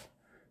all of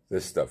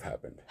this stuff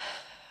happened?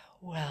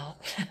 Well,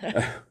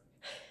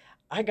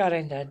 I got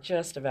into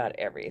just about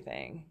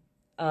everything.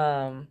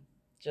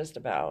 Just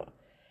about.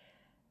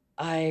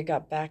 I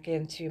got back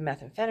into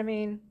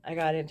methamphetamine. I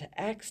got into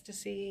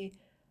ecstasy.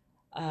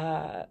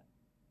 I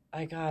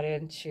got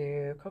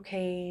into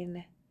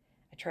cocaine.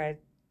 I tried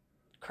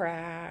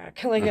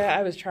crack. Like,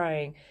 I was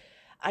trying.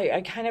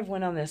 I kind of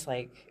went on this,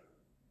 like,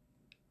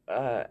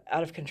 out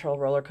of control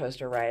roller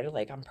coaster ride,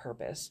 like, on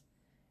purpose.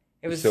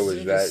 It was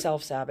just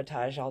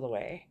self-sabotage all the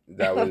way.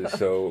 That was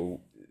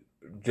so,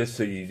 just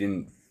so you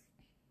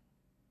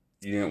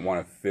didn't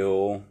want to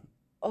feel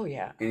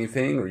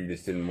anything, or you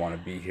just didn't want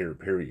to be here,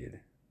 period?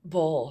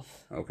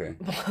 Both. Okay.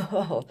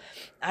 Both.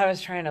 I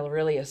was trying to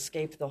really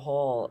escape the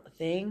whole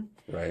thing.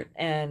 Right.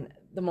 And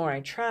the more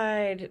I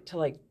tried to,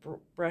 like,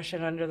 brush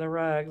it under the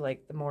rug,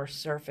 like, the more that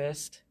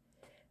surfaced,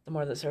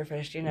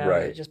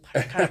 right. It just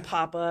kind of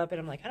pop up, and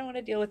I'm like, I don't want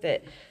to deal with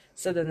it.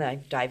 So then I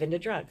dive into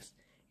drugs.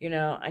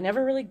 I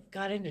never really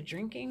got into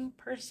drinking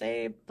per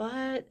se,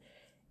 but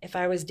if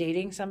I was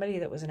dating somebody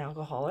that was an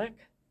alcoholic,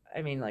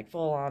 I mean, like,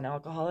 full-on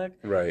alcoholic,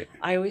 right,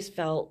 I always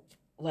felt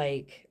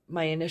like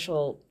my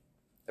initial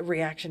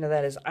reaction to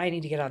that is I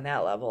need to get on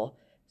that level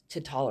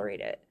to tolerate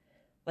it.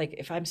 Like,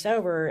 if I'm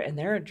sober and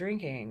they're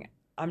drinking,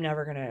 I'm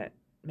never going to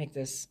make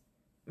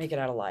it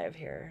out alive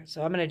here.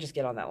 So I'm going to just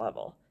get on that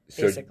level,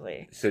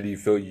 basically. So do you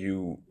feel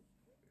you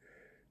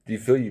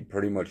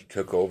pretty much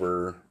took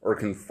over or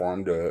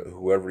conformed to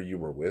whoever you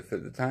were with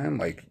at the time?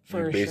 Like,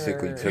 you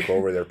basically took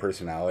over their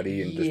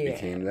personality and just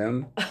became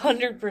them?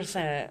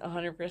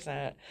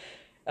 100%.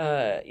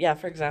 Yeah,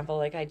 for example,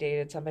 like, I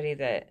dated somebody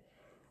that,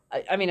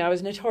 I mean, I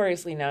was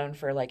notoriously known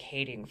for, like,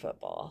 hating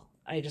football.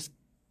 I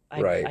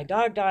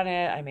dogged on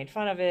it. I made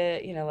fun of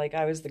it. Like,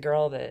 I was the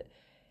girl that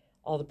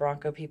all the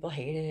Bronco people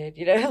hated,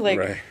 like,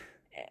 right.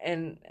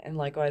 and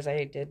likewise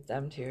I did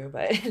them too.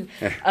 But,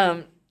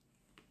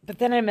 but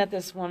then I met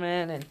this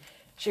woman, and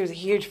she was a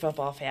huge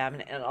football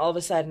fan, and all of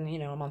a sudden,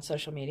 I'm on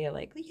social media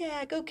like,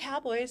 yeah, go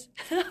Cowboys.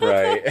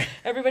 Right.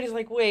 Everybody's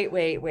like, wait,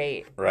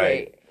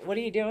 right. What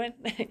are you doing?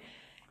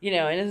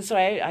 And so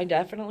I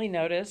definitely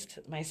noticed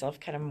myself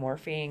kind of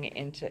morphing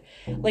into,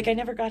 like, I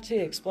never got to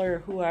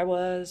explore who I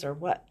was or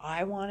what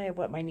I wanted,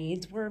 what my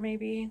needs were,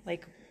 maybe.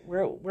 Like,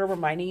 where were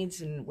my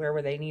needs and where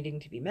were they needing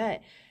to be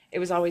met? It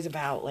was always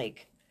about,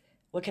 like,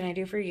 what can I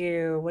do for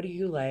you? What do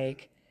you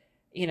like?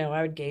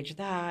 I would gauge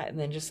that and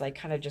then just, like,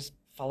 kind of just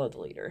follow the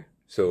leader.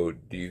 So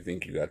do you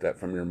think you got that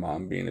from your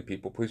mom being a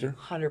people pleaser?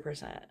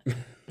 100%.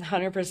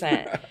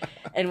 100%.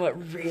 And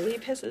what really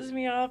pisses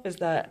me off is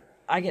that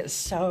I get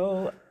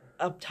so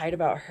uptight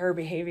about her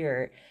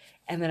behavior,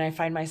 and then I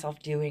find myself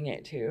doing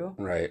it too.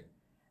 Right.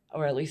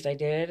 Or at least I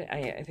did.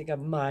 I think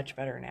I'm much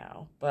better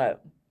now.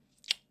 But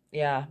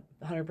yeah,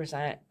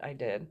 100% I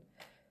did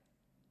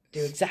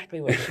do exactly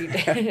what she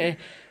did.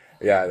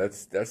 Yeah,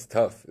 that's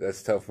tough.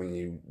 That's tough when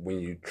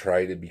you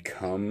try to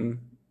become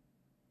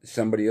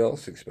somebody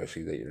else,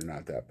 especially that you're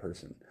not that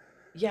person.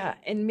 Yeah,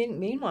 and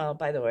meanwhile,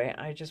 by the way,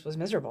 I just was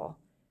miserable.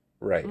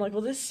 I'm Right. like,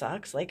 well, this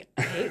sucks. Like,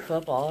 I hate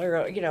football,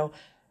 or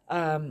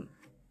um,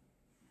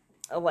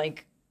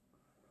 like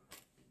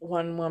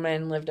one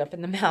woman lived up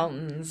in the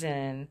mountains,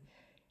 and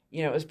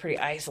it was pretty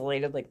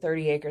isolated, like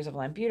 30 acres of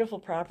land, beautiful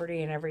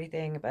property and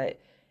everything, but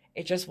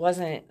it just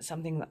wasn't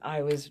something that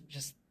I was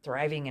just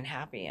thriving and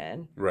happy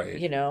in.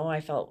 Right.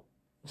 I felt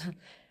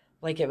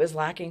like it was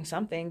lacking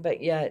something,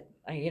 but yet,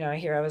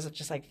 here I was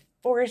just like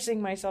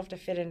forcing myself to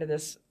fit into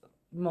this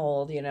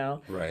mold,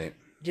 Right.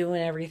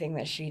 doing everything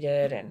that she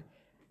did,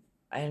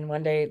 and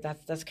one day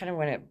that's kind of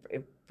when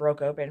it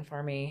broke open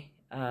for me.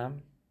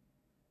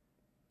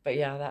 But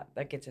yeah,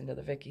 that gets into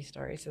the Vicky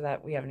story, so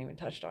that we haven't even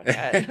touched on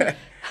yet.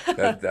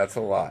 That's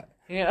a lot.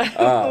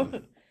 Yeah.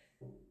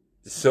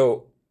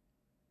 So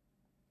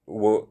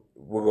we'll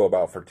go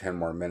about for 10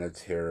 more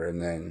minutes here,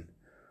 and then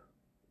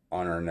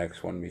on our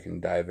next one we can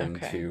dive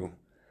Okay. into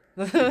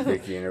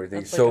Vicky and everything.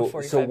 That's like a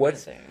So 45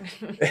 what's minute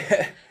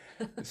thing.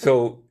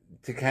 so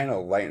to kind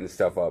of lighten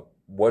stuff up,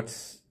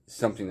 what's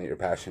something that you're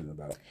passionate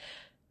about?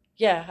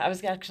 Yeah, I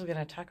was actually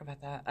going to talk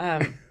about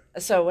that.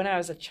 So when I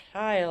was a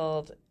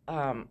child,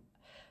 I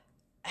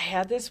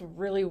had this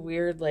really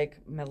weird, like,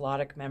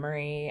 melodic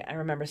memory. I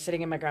remember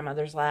sitting in my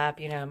grandmother's lap.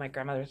 My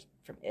grandmother's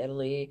from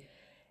Italy,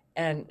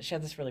 and she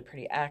had this really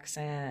pretty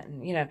accent,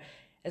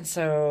 and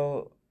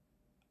so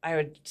I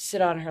would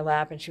sit on her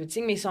lap, and she would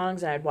sing me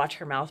songs, and I'd watch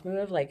her mouth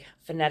move, like,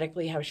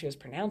 phonetically, how she was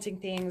pronouncing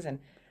things, and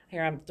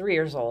here I'm 3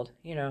 years old,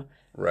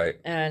 Right.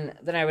 and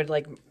then I would,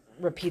 like,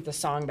 repeat the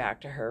song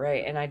back to her,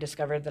 right? And I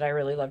discovered that I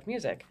really loved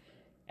music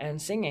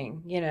and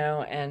singing,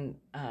 and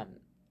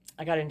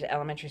I got into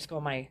elementary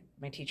school. My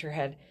teacher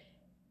had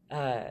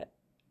uh,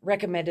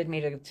 recommended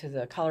me to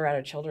the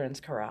Colorado Children's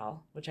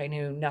Chorale, which I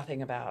knew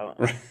nothing about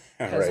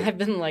because Right. I've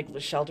been like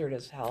sheltered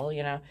as hell.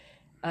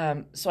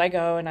 So I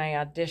go and I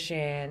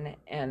audition,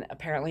 and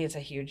apparently it's a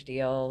huge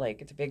deal.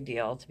 Like, it's a big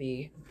deal to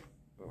be,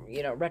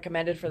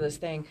 recommended for this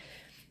thing.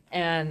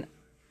 And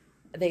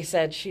they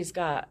said she's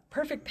got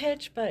perfect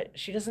pitch, but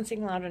she doesn't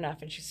sing loud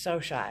enough, and she's so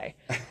shy.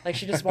 Like,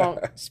 she just won't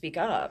speak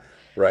up.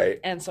 Right.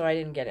 And so I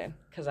didn't get in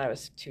because I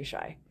was too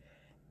shy.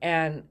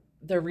 And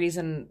the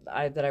reason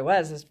that I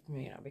was is,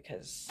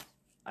 because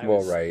I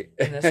was right.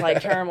 in this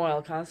like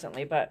turmoil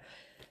constantly. But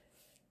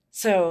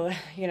so,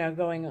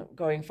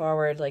 going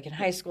forward, like in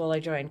high school, I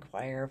joined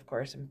choir, of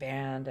course, and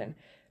band,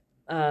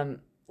 and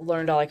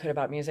learned all I could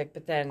about music.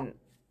 But then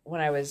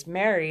when I was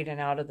married and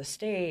out of the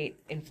state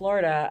in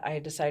Florida, I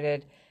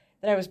decided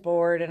that I was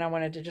bored and I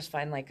wanted to just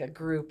find like a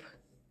group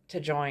to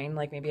join,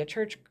 like maybe a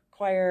church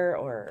choir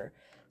or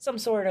some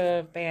sort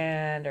of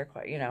band or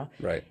choir.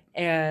 Right.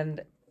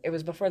 And it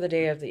was before the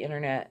day of the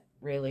internet,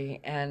 really,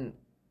 and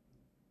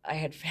I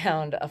had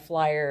found a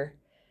flyer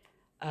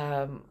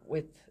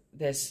with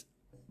this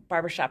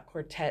barbershop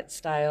quartet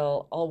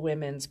style all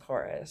women's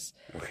chorus.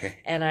 Okay.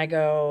 And I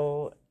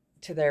go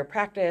to their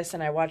practice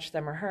and I watch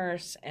them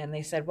rehearse, and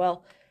they said,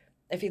 well,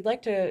 if you'd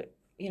like to,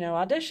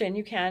 audition,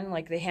 you can.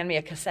 Like, they hand me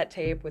a cassette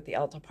tape with the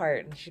alto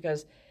part, and she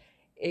goes,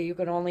 you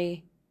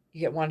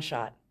get one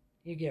shot.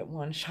 You get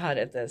one shot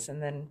at this, and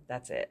then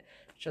that's it.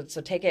 So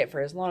take it for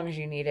as long as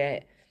you need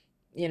it.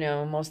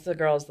 Most of the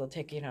girls, they'll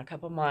take, a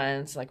couple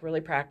months, like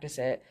really practice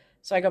it.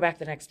 So I go back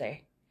the next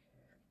day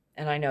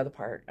and I know the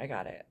part. I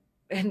got it.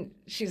 And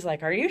she's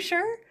like, are you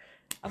sure?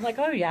 I'm like,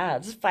 oh yeah,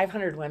 this is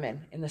 500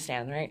 women in the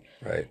stand, right?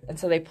 Right. And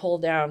so they pull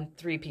down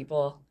 3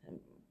 people and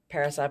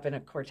pair us up in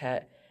a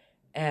quartet,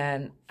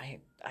 and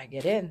I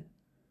get in.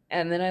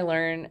 And then I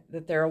learn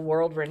that they're a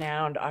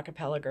world-renowned a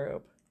cappella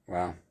group.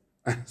 Wow.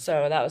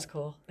 So that was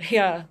cool.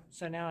 Yeah.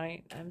 So now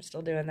I'm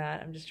still doing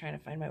that. I'm just trying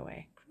to find my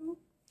way.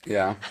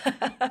 Yeah.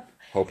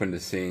 Hoping to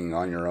sing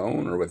on your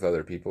own or with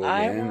other people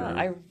again?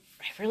 I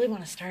really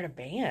want to start a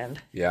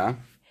band. Yeah?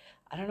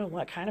 I don't know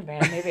what kind of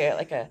band. Maybe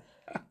like a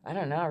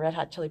Red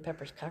Hot Chili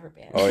Peppers cover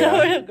band. Oh,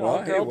 yeah?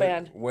 Girl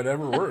band.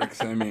 Whatever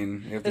works. I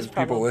mean, if there's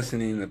people probably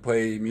listening that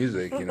play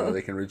music,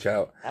 they can reach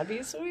out. That'd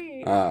be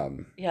sweet.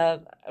 Um, Yeah,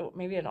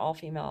 maybe an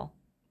all-female.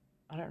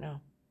 I don't know.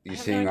 You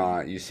sing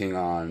on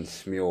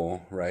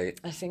Smule, right?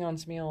 I sing on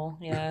Smule,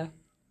 yeah.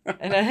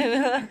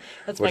 And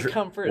that's my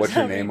comfort zone. What's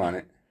your name on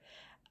it?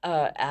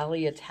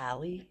 Alissa.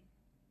 Itali?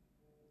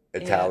 Yeah,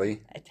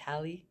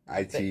 Itali.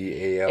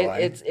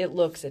 Itali? It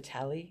looks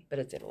Itali, but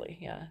it's Italy,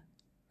 yeah.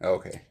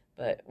 Okay.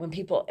 But when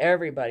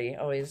everybody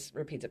always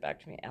repeats it back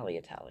to me,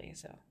 Alissa Itali,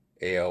 so.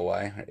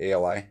 A-L-Y?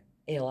 A-L-I?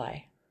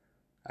 A-L-I.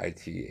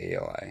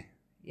 I-T-A-L-I.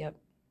 Yep.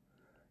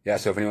 Yeah,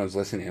 so if anyone's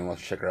listening,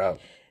 let's check her out.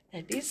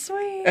 That'd be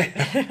sweet.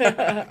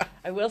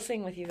 I will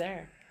sing with you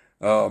there.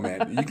 Oh,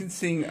 man. You can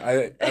sing.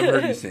 I've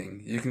heard you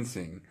sing. You can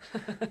sing.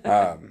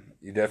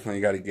 You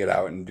definitely got to get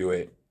out and do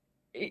it.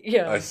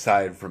 Yeah.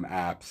 Aside from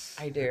apps.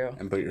 I do.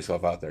 And put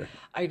yourself out there.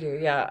 I do,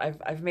 yeah.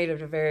 I've made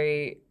it a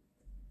very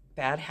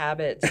bad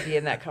habit to be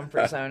in that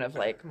comfort zone of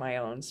like my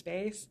own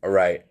space.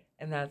 Right.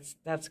 And that's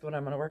what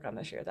I'm going to work on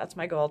this year. That's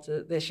my goal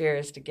this year,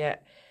 is to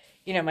get,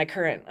 my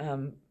current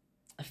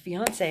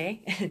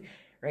fiance.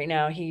 Right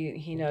now,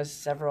 he knows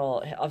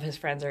several of his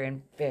friends are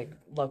in big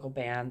local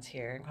bands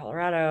here in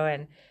Colorado,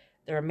 and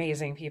They're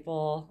amazing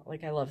people.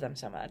 Like, I love them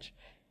so much.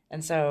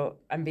 And so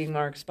I'm being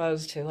more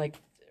exposed to, like,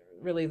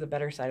 really the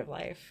better side of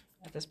life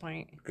at this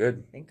point.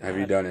 Good. Thank Have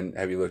you God.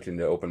 have you looked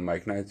into open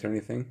mic nights or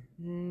anything?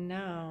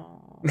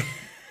 No.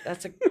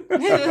 That's a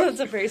that's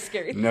a very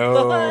scary No,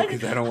 thought.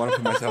 because I don't want to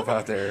put myself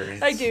out there.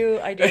 I do.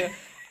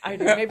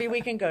 Maybe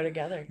we can go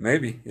together.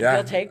 Maybe, yeah.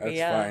 You'll take me, that's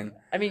yeah. fine.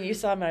 I mean, you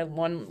saw my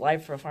one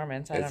live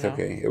performance. I It's don't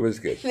know. okay. It was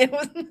good. It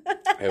was.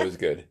 It was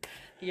good.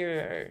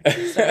 You're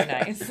so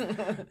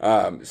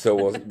nice. So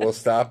we'll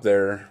stop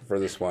there for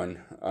this one.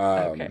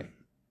 Okay.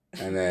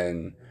 And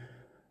then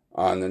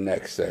on the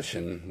next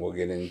session, we'll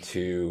get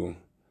into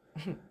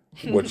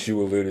what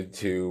you alluded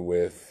to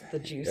with The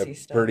juicy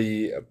stuff.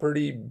 a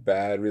pretty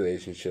bad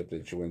relationship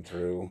that you went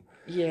through,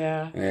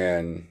 Yeah.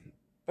 and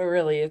But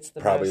really, it's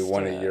the probably most,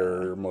 one of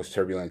your most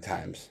turbulent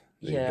times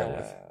that you dealt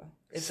with.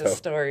 It's So- a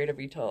story to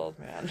be told,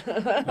 man.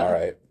 All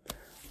right.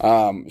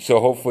 So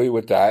hopefully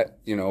with that,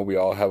 we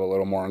all have a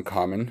little more in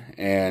common.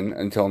 And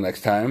until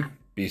next time,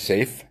 be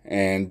safe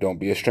and don't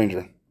be a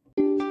stranger.